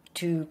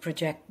to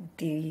project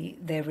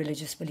their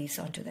religious beliefs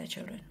onto their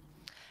children.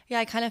 Yeah,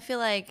 I kind of feel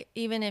like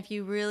even if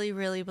you really,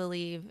 really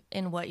believe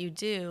in what you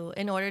do,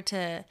 in order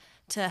to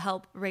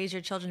help raise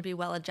your children to be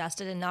well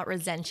adjusted and not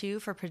resent you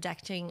for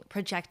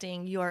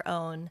projecting your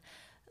own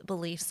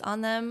beliefs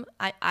on them,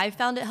 I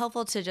found it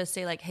helpful to just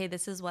say like, hey,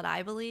 this is what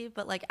I believe.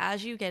 But like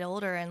as you get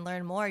older and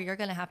learn more, you're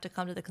going to have to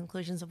come to the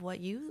conclusions of what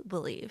you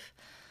believe.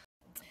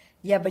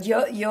 Yeah, but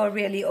you're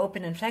really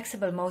open and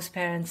flexible. Most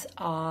parents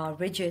are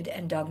rigid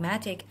and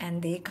dogmatic,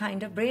 and they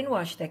kind of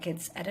brainwash their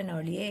kids at an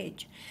early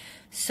age.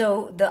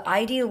 So the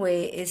ideal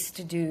way is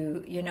to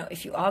do,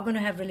 if you are going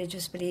to have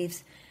religious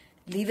beliefs,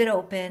 leave it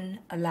open,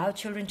 allow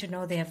children to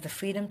know they have the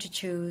freedom to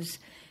choose,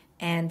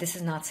 and this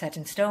is not set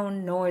in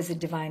stone, nor is it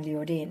divinely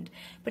ordained.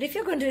 But if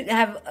you're going to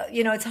have,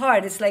 it's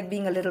hard. It's like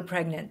being a little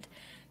pregnant.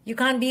 You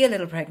can't be a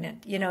little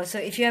pregnant, So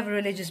if you have a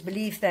religious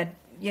belief that,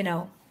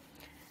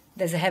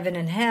 there's a heaven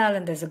and hell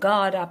and there's a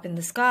God up in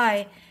the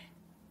sky,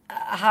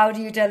 how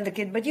do you tell the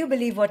kid, but you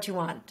believe what you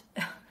want?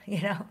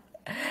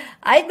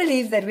 I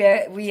believe that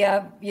we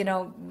are,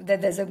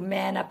 that there's a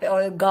man up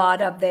or a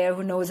God up there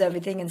who knows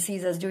everything and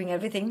sees us doing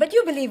everything, but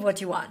you believe what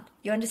you want.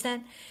 You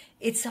understand?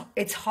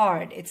 It's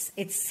hard.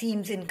 It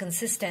seems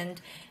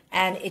inconsistent,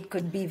 and it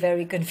could be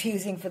very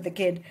confusing for the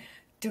kid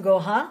to go,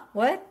 huh?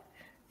 What?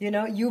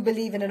 You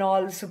believe in an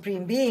all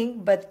supreme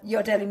being, but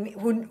you're telling me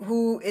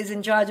who is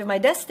in charge of my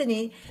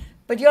destiny.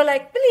 But you're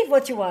like, believe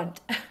what you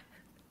want.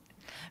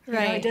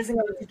 Right. It doesn't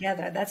go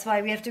together. That's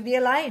why we have to be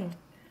aligned.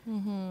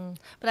 Mm-hmm.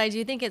 But I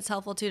do think it's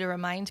helpful too to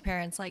remind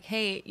parents like,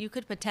 hey, you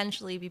could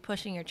potentially be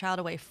pushing your child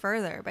away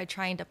further by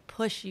trying to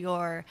push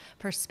your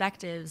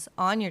perspectives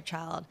on your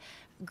child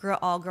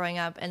all growing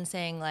up and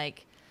saying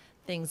like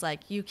things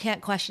like you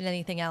can't question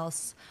anything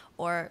else,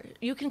 or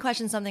you can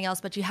question something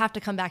else, but you have to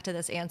come back to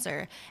this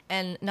answer,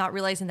 and not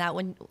realizing that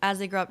as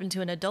they grow up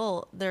into an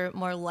adult, they're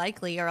more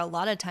likely, or a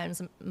lot of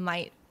times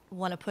might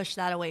want to push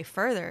that away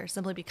further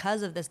simply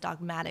because of this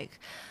dogmatic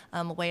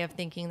way of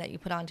thinking that you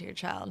put onto your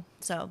child.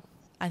 So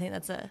I think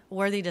that's a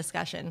worthy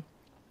discussion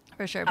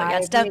for sure. But yeah,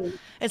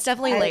 it's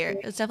definitely layered.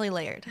 It's definitely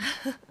layered.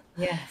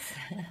 Yes.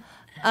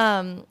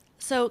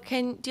 So do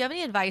you have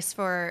any advice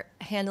for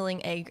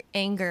handling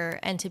anger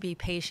and to be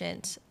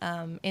patient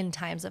in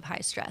times of high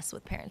stress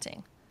with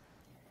parenting?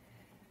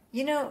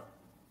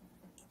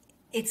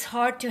 It's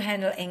hard to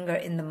handle anger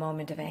in the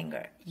moment of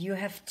anger. You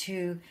have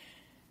to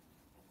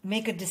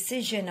make a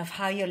decision of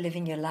how you're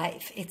living your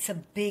life. It's a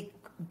big,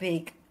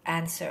 big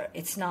answer.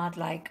 It's not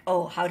like,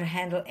 how to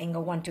handle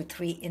anger 1, 2,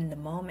 3 in the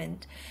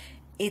moment.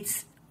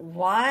 It's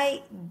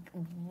why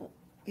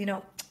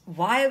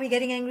are we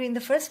getting angry in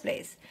the first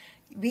place?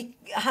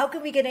 How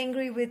can we get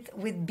angry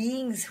with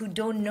beings who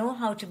don't know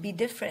how to be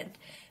different?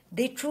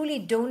 They truly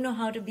don't know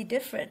how to be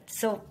different.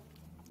 So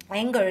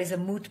anger is a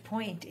moot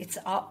point. It's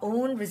our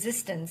own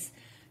resistance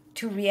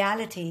to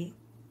reality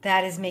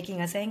that is making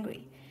us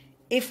angry.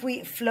 If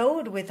we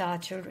flowed with our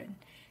children,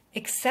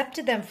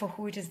 accepted them for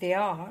who it is they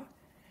are,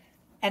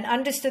 and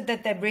understood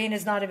that their brain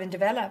is not even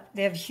developed,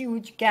 they have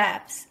huge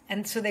gaps,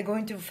 and so they're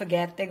going to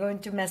forget, they're going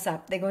to mess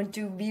up, they're going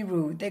to be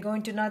rude, they're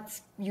going to not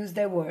use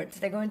their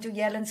words, they're going to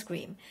yell and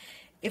scream.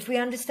 If we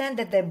understand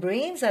that their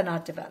brains are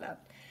not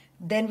developed,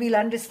 then we'll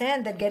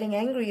understand that getting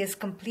angry is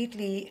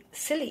completely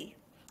silly.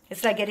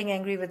 It's like getting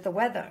angry with the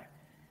weather.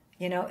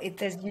 You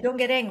don't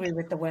get angry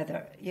with the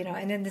weather,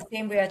 and in the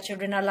same way, our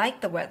children are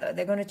like the weather.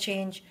 They're going to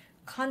change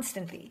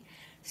constantly.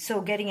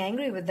 So getting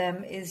angry with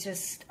them is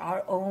just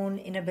our own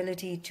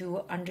inability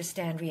to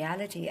understand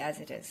reality as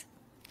it is.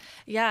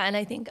 Yeah, and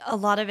I think a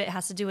lot of it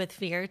has to do with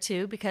fear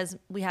too, because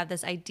we have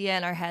this idea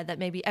in our head that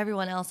maybe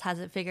everyone else has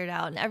it figured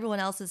out and everyone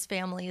else's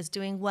family is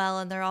doing well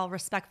and they're all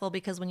respectful,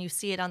 because when you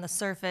see it on the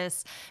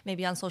surface,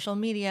 maybe on social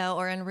media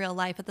or in real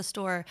life at the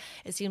store,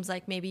 it seems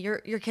like maybe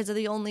your kids are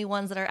the only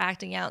ones that are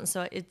acting out. And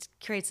so it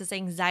creates this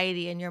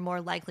anxiety and you're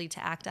more likely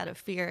to act out of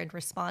fear and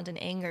respond in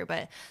anger.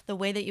 But the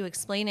way that you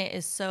explain it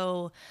is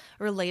so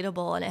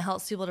relatable, and it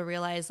helps people to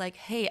realize like,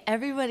 hey,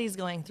 everybody's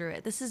going through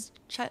it. This is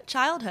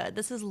childhood.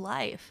 This is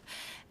life.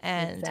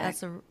 And exactly.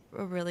 That's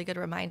a really good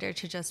reminder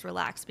to just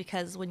relax,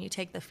 because when you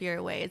take the fear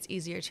away, it's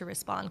easier to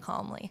respond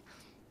calmly.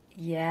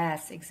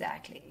 Yes,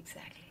 exactly.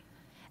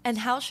 And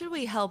how should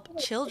we help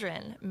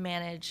children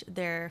manage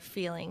their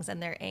feelings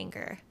and their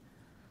anger?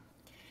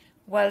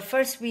 Well,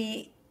 first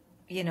we,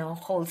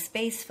 hold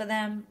space for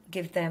them,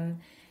 give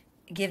them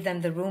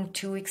the room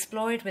to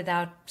explore it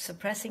without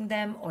suppressing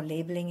them or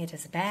labeling it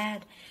as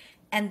bad.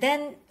 And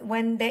then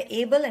when they're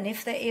able, and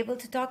if they're able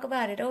to talk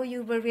about it,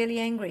 you were really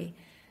angry.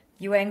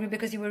 You were angry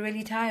because you were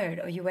really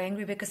tired, or you were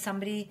angry because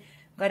somebody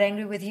got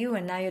angry with you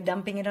and now you're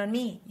dumping it on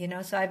me,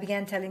 So I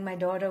began telling my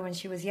daughter when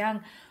she was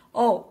young,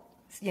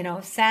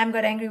 Sam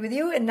got angry with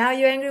you and now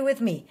you're angry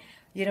with me.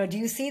 Do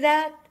you see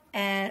that?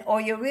 and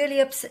or you're really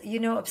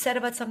upset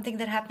about something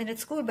that happened at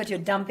school, but you're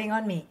dumping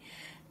on me.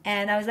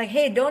 And I was like,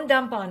 hey, don't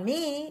dump on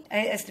me,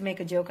 as to make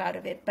a joke out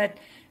of it, but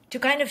to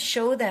kind of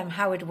show them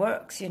how it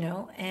works,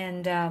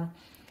 and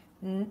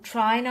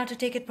try not to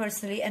take it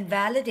personally and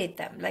validate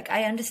them. Like,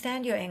 I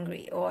understand you're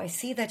angry, or I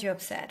see that you're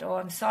upset,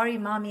 or I'm sorry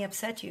mommy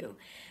upset you.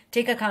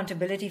 Take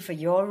accountability for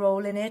your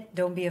role in it.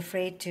 Don't be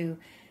afraid to,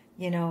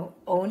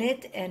 own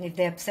it. And if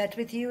they're upset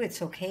with you,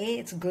 it's okay.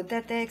 It's good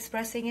that they're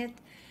expressing it.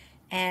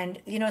 And,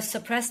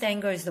 suppressed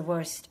anger is the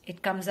worst.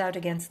 It comes out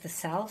against the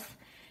self.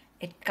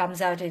 It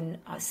comes out in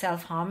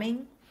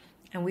self-harming,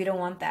 and we don't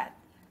want that.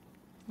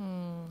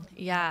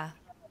 Yeah,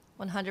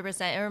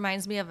 100%. It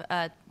reminds me of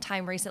a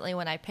time recently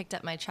when I picked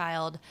up my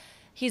child.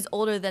 He's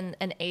older than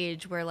an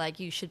age where like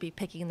you should be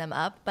picking them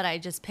up, but I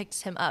just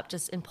picked him up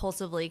just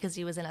impulsively because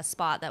he was in a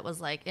spot that was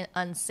like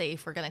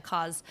unsafe or gonna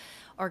cause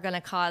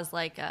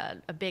like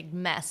a big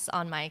mess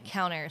on my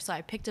counter. So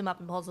I picked him up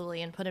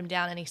impulsively and put him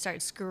down, and he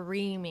started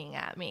screaming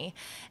at me,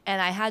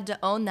 and I had to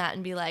own that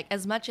and be like,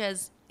 as much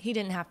as he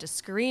didn't have to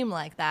scream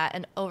like that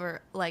and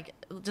over like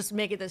just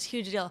make it this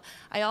huge deal,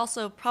 I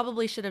also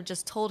probably should have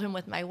just told him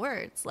with my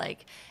words,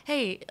 like,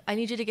 hey, I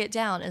need you to get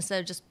down, instead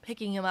of just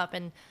picking him up.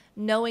 And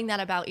knowing that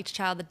about each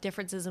child, the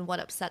differences in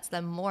what upsets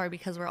them more,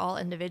 because we're all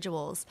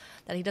individuals,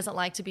 that he doesn't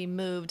like to be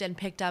moved and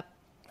picked up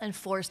and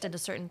forced into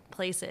certain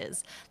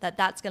places,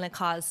 that's going to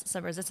cause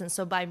some resistance.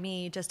 So by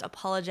me just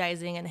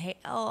apologizing and, hey,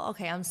 oh,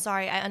 okay, I'm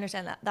sorry, I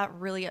understand that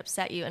really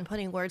upset you, and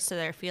putting words to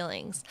their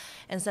feelings,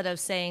 instead of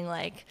saying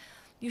like,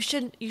 you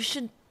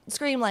should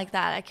scream like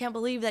that. I can't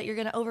believe that you're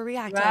going to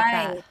overreact like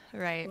that.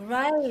 Right.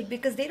 Right,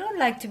 because they don't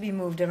like to be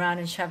moved around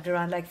and shoved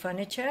around like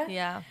furniture.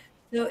 Yeah.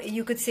 So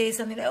you could say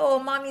something like, oh,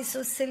 mommy's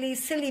so silly,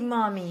 silly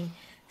mommy.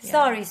 Yeah.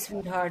 Sorry,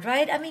 sweetheart,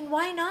 right? I mean,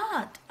 why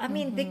not? I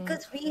mean,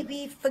 because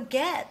we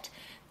forget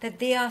that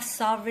they are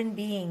sovereign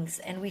beings,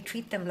 and we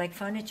treat them like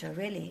furniture,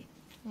 really.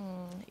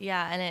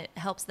 Yeah, and it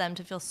helps them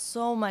to feel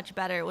so much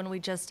better when we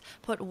just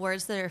put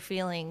words to their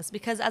feelings.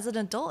 Because as an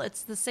adult,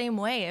 it's the same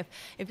way.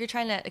 If you're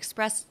trying to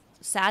express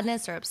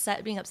sadness or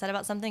being upset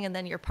about something, and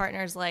then your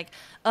partner's like,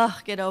 "Ugh,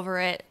 get over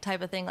it,"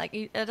 type of thing, like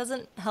it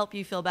doesn't help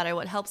you feel better.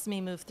 What helps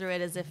me move through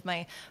it is if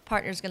my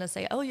partner's going to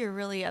say, "Oh, you're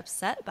really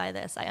upset by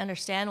this. I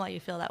understand why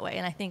you feel that way."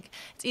 And I think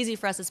it's easy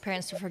for us as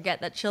parents to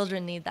forget that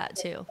children need that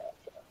too.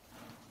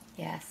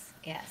 Yes,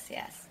 yes,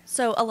 yes.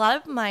 So a lot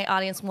of my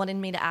audience wanted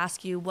me to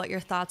ask you what your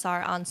thoughts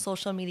are on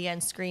social media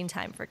and screen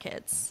time for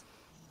kids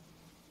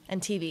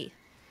and TV.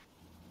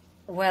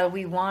 Well,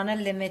 we want to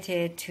limit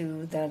it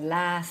to the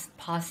last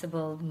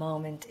possible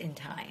moment in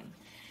time.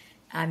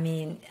 I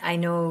mean, I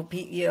know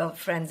your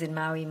friends in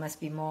Maui must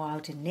be more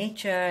out in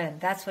nature, and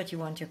that's what you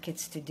want your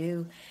kids to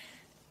do.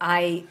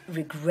 I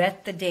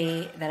regret the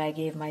day that I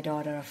gave my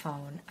daughter a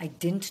phone. I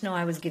didn't know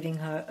I was giving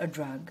her a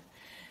drug.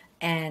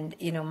 And,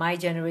 my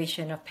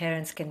generation of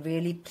parents can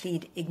really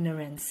plead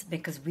ignorance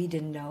because we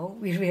didn't know.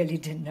 We really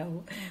didn't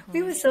know.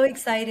 We were so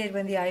excited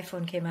when the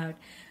iPhone came out.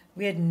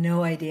 We had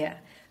no idea.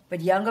 But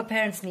younger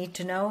parents need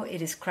to know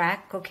it is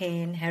crack,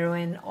 cocaine,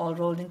 heroin, all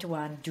rolled into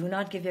one. Do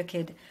not give your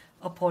kid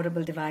a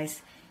portable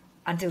device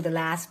until the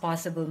last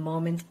possible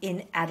moment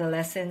in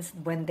adolescence,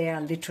 when they are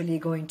literally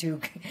going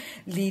to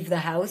leave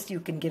the house.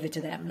 You can give it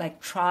to them. Like,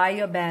 try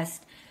your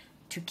best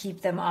to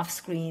keep them off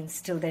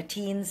screens till they're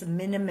teens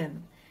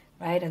minimum.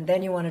 Right? And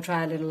then you want to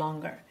try a little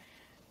longer.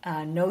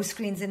 No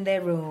screens in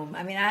their room.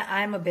 I mean,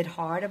 I'm a bit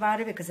hard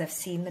about it because I've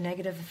seen the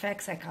negative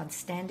effects. I can't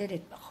stand it.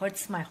 It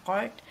hurts my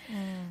heart.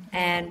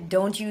 And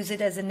don't use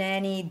it as a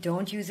nanny.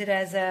 Don't use it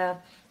as a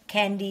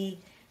candy.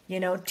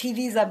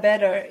 TVs are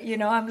better.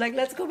 I'm like,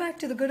 let's go back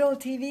to the good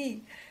old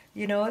TV.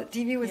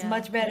 TV was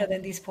much better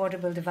than these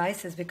portable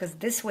devices, because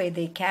this way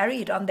they carry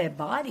it on their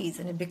bodies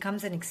and it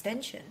becomes an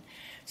extension.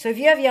 So if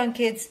you have young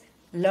kids,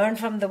 learn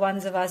from the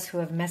ones of us who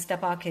have messed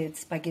up our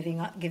kids by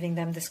giving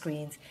them the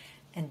screens,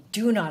 and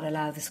do not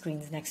allow the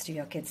screens next to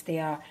your kids. They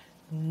are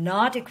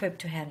not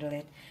equipped to handle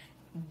it.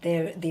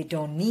 They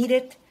don't need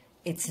it.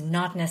 It's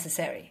not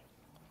necessary.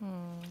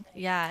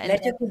 Yeah.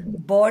 Let your kids be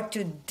bored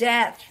to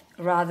death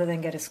rather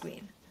than get a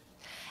screen.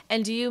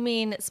 And do you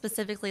mean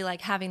specifically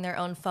like having their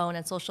own phone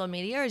and social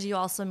media, or do you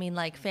also mean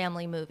like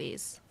family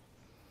movies?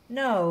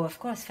 No, of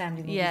course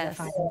family movies are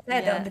fine. On the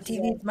Yes.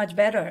 TV, it's much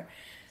better,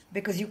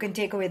 because you can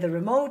take away the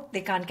remote.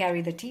 They can't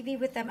carry the TV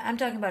with them. I'm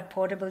talking about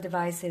portable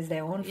devices,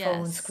 their own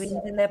phones, Yes.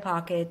 screens in their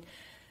pocket.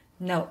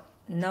 No.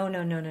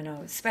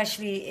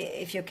 Especially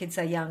if your kids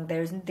are young,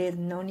 there's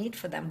no need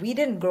for them. We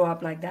didn't grow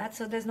up like that,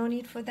 so there's no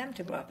need for them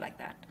to grow up like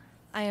that.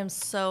 I am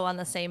so on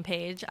the same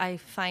page. I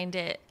find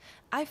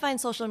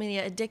social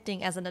media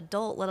addicting as an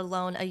adult, let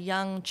alone a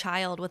young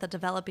child with a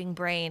developing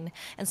brain.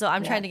 And so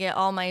I'm trying to get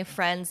all my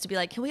friends to be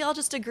like, can we all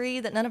just agree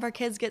that none of our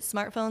kids get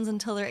smartphones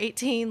until they're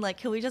 18? Like,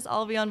 can we just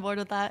all be on board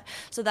with that,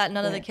 so that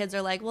none of the kids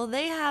are like, well,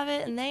 they have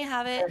it and they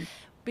have it,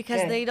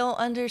 because they don't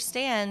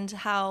understand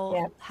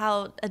how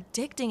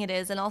addicting it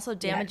is, and also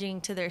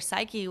damaging to their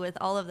psyche with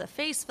all of the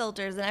face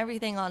filters and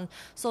everything on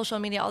social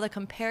media, all the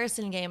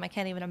comparison game. I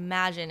can't even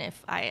imagine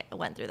if I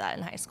went through that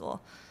in high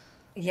school.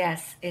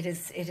 Yes, it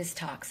is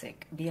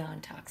toxic,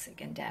 beyond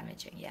toxic and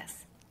damaging.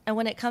 Yes. And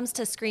when it comes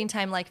to screen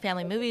time, like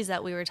family movies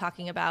that we were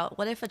talking about,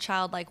 what if a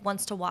child like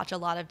wants to watch a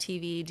lot of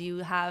TV?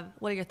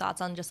 What are your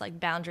thoughts on just like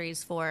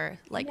boundaries for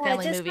like Yeah,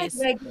 family just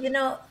like, movies?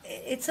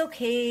 it's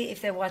okay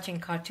if they're watching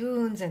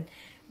cartoons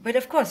but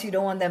of course you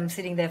don't want them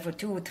sitting there for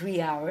 2 or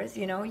 3 hours.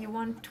 You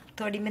want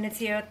 30 minutes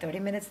here, 30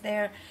 minutes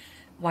there,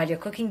 while you're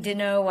cooking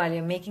dinner, while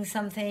you're making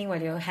something,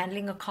 while you're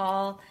handling a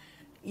call.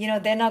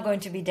 They're not going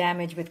to be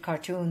damaged with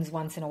cartoons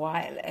once in a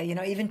while.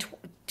 Even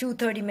two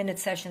 30-minute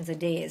sessions a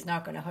day is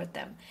not going to hurt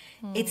them.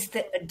 It's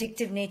the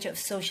addictive nature of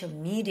social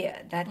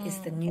media that is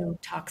the new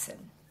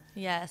toxin.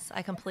 Yes,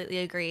 I completely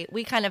agree.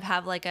 We kind of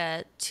have like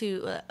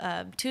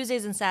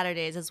Tuesdays and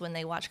Saturdays is when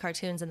they watch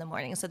cartoons in the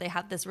morning. So they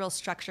have this real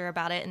structure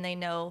about it and they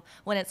know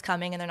when it's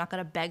coming and they're not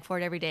going to beg for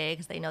it every day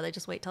because they know they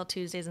just wait till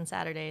Tuesdays and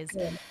Saturdays.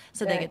 Good.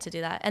 So they Good. get to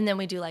do that. And then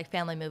we do like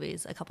family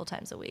movies a couple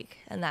times a week.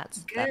 And that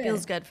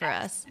feels Good. good for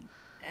us.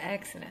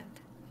 Excellent.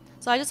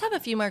 So I just have a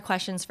few more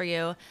questions for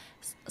you.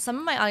 Some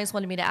of my audience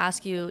wanted me to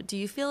ask you, do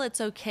you feel it's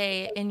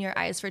okay in your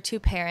eyes for two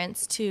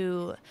parents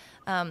to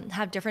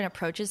have different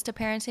approaches to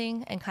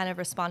parenting and kind of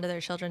respond to their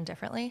children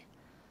differently?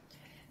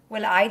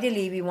 Well,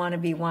 ideally, we want to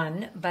be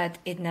one, but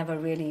it never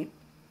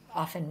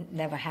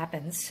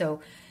happens.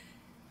 So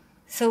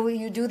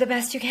you do the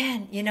best you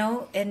can,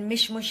 and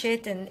mishmush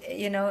it. And,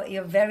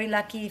 you're very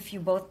lucky if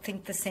you both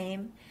think the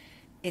same.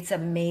 It's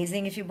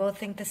amazing if you both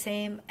think the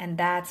same, and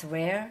that's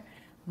rare.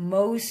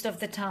 Most of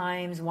the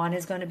times, one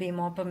is going to be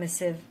more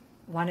permissive,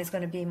 one is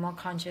going to be more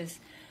conscious,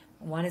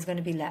 one is going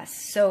to be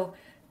less. So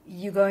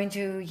you're going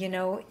to,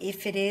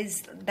 if it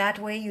is that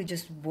way, you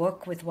just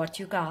work with what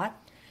you got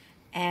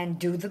and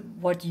do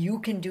what you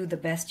can do the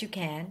best you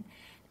can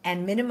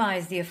and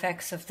minimize the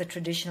effects of the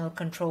traditional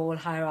control,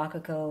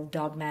 hierarchical,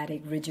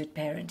 dogmatic, rigid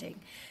parenting.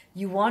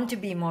 You want to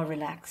be more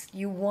relaxed.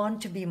 You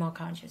want to be more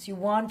conscious. You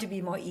want to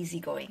be more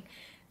easygoing.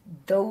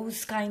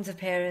 Those kinds of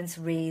parents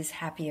raise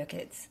happier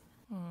kids.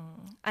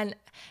 And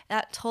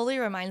that totally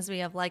reminds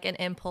me of like an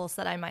impulse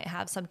that I might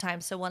have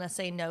sometimes to want to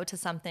say no to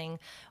something.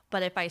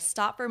 But if I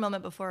stop for a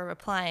moment before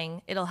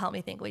replying, it'll help me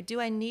think, wait, do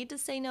I need to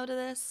say no to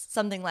this?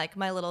 Something like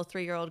my little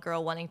 3-year-old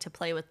girl wanting to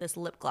play with this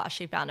lip gloss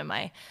she found in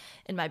my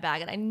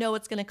bag. And I know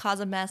it's going to cause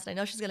a mess. And I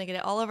know she's going to get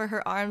it all over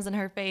her arms and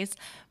her face,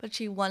 but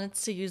she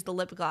wants to use the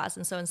lip gloss.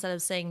 And so instead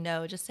of saying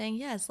no, just saying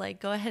yes, like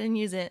go ahead and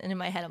use it. And in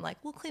my head, I'm like,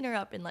 we'll clean her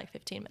up in like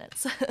 15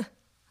 minutes.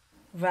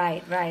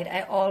 Right, right.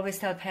 I always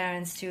tell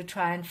parents to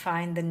try and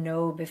find the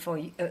no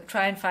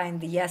try and find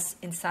the yes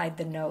inside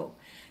the no.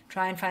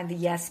 Try and find the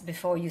yes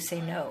before you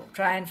say no.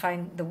 Try and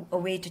find a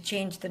way to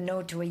change the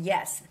no to a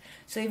yes.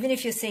 So even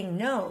if you're saying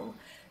no,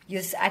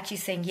 you're actually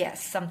saying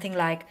yes. Something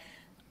like,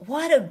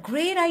 what a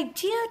great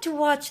idea to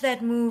watch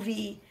that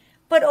movie.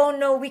 But oh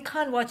no, we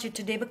can't watch it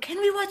today. But can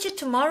we watch it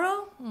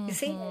tomorrow? You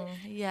see?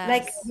 Yes.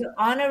 Like you're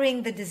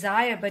honoring the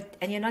desire,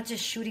 and you're not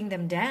just shooting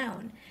them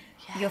down.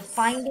 You're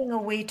finding a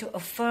way to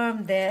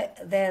affirm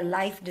their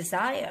life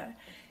desire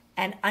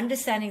and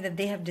understanding that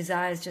they have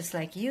desires just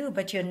like you,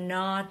 but you're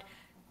not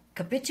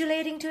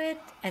capitulating to it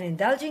and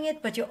indulging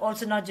it, but you're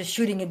also not just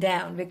shooting it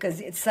down because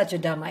it's such a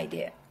dumb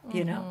idea,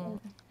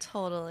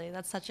 Totally.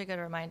 That's such a good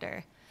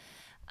reminder.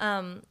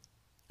 I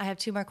have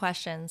 2 more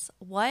questions.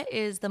 What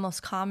is the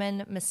most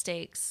common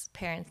mistakes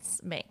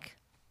parents make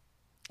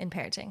in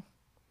parenting?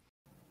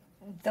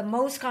 The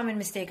most common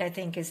mistake, I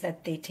think, is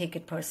that they take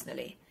it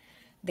personally.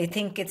 They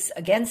think it's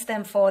against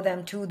them, for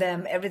them, to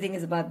them. Everything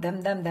is about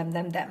them.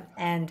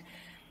 And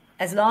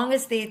as long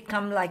as they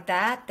come like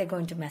that, they're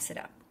going to mess it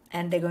up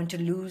and they're going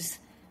to lose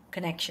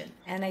connection.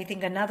 And I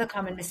think another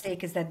common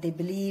mistake is that they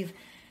believe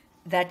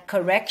that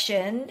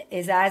correction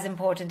is as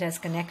important as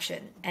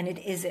connection, and it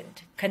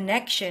isn't.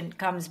 Connection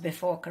comes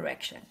before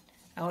correction.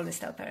 I always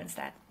tell parents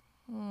that.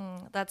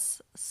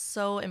 That's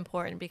so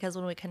important because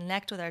when we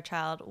connect with our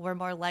child, we're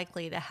more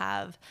likely to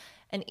have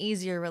an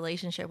easier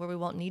relationship where we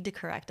won't need to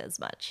correct as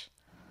much.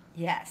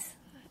 Yes.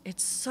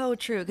 It's so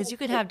true because you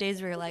could have days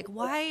where you're like,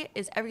 why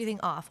is everything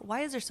off?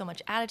 Why is there so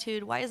much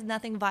attitude? Why is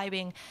nothing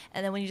vibing?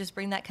 And then when you just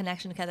bring that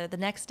connection together, the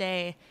next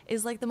day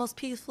is like the most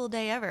peaceful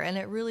day ever. And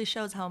it really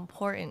shows how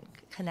important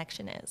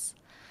connection is.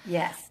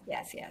 Yes.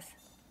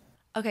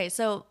 Okay,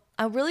 so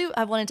I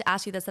wanted to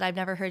ask you this that I've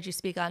never heard you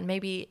speak on.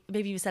 Maybe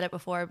you said it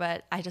before,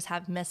 but I just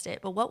have missed it.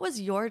 But what was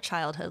your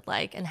childhood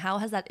like and how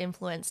has that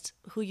influenced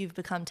who you've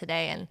become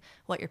today and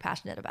what you're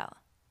passionate about?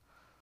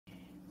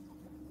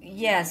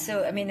 Yeah,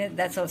 so I mean,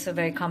 that's also a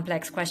very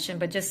complex question,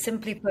 but just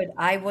simply put,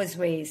 I was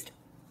raised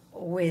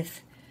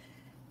with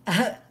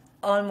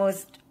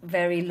almost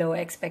very low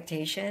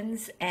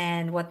expectations.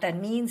 And what that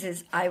means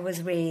is I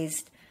was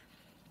raised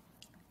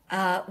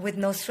with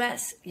no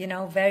stress,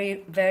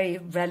 very, very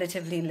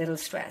relatively little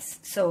stress.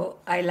 So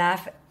I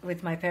laugh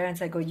with my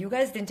parents. I go, you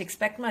guys didn't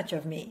expect much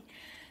of me,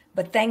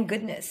 but thank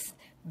goodness,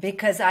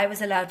 because I was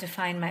allowed to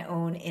find my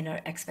own inner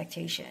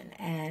expectation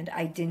and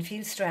I didn't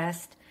feel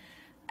stressed.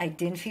 I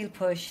didn't feel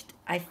pushed.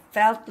 I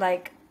felt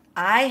like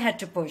I had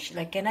to push.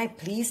 Like, can I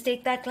please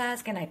take that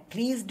class? Can I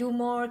please do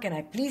more? Can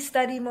I please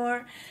study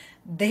more?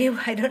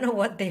 I don't know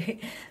what they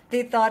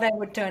thought I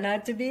would turn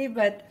out to be,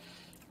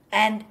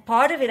 and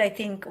part of it, I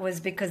think, was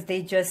because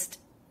they just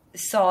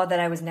saw that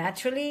I was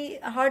naturally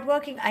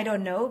hardworking. I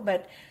don't know,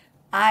 but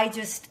I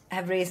just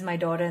have raised my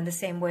daughter in the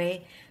same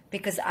way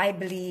because I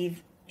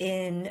believe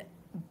in,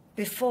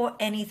 before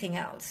anything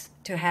else,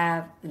 to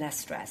have less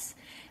stress.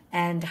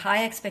 And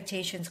high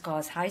expectations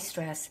cause high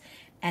stress,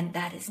 and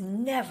that is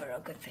never a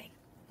good thing.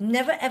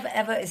 Never, ever,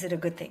 ever is it a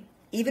good thing.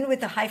 Even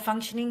with a high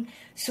functioning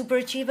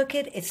superachiever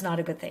kid, it's not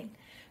a good thing.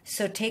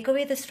 So take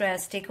away the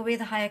stress, take away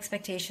the high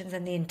expectations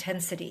and the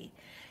intensity.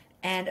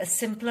 And a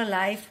simpler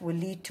life will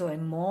lead to a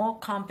more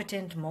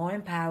competent, more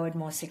empowered,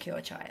 more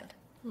secure child.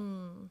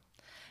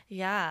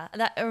 Yeah,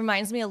 that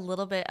reminds me a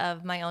little bit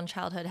of my own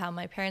childhood, how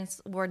my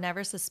parents were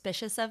never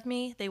suspicious of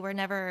me. They were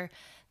never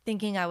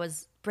thinking I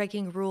was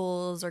breaking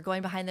rules or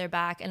going behind their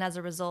back. And as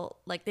a result,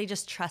 like they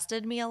just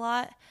trusted me a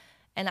lot.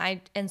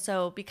 And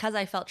so because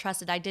I felt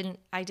trusted, I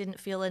didn't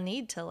feel a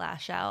need to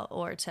lash out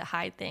or to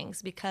hide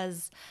things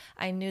because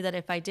I knew that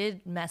if I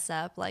did mess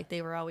up, like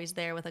they were always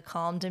there with a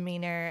calm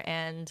demeanor,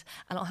 and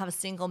I don't have a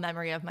single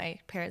memory of my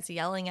parents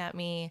yelling at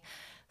me.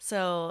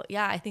 So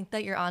yeah, I think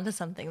that you're onto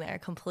something there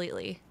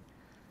completely.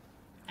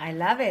 I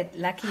love it.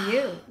 Lucky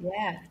you.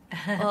 Yeah.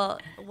 Well,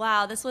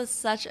 wow, this was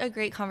such a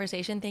great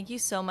conversation. Thank you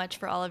so much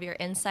for all of your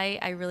insight.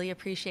 I really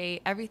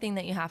appreciate everything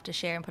that you have to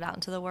share and put out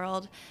into the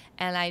world.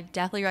 And I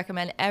definitely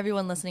recommend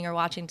everyone listening or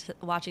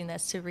watching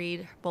this to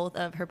read both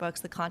of her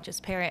books, The Conscious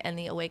Parent and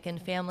The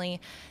Awakened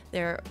Family.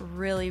 They're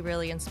really,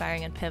 really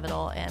inspiring and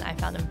pivotal, and I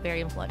found them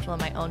very influential in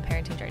my own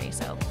parenting journey.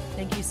 So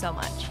thank you so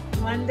much.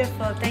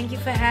 Wonderful. Thank you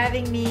for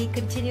having me.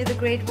 Continue the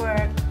great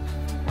work.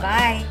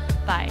 Bye.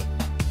 Bye.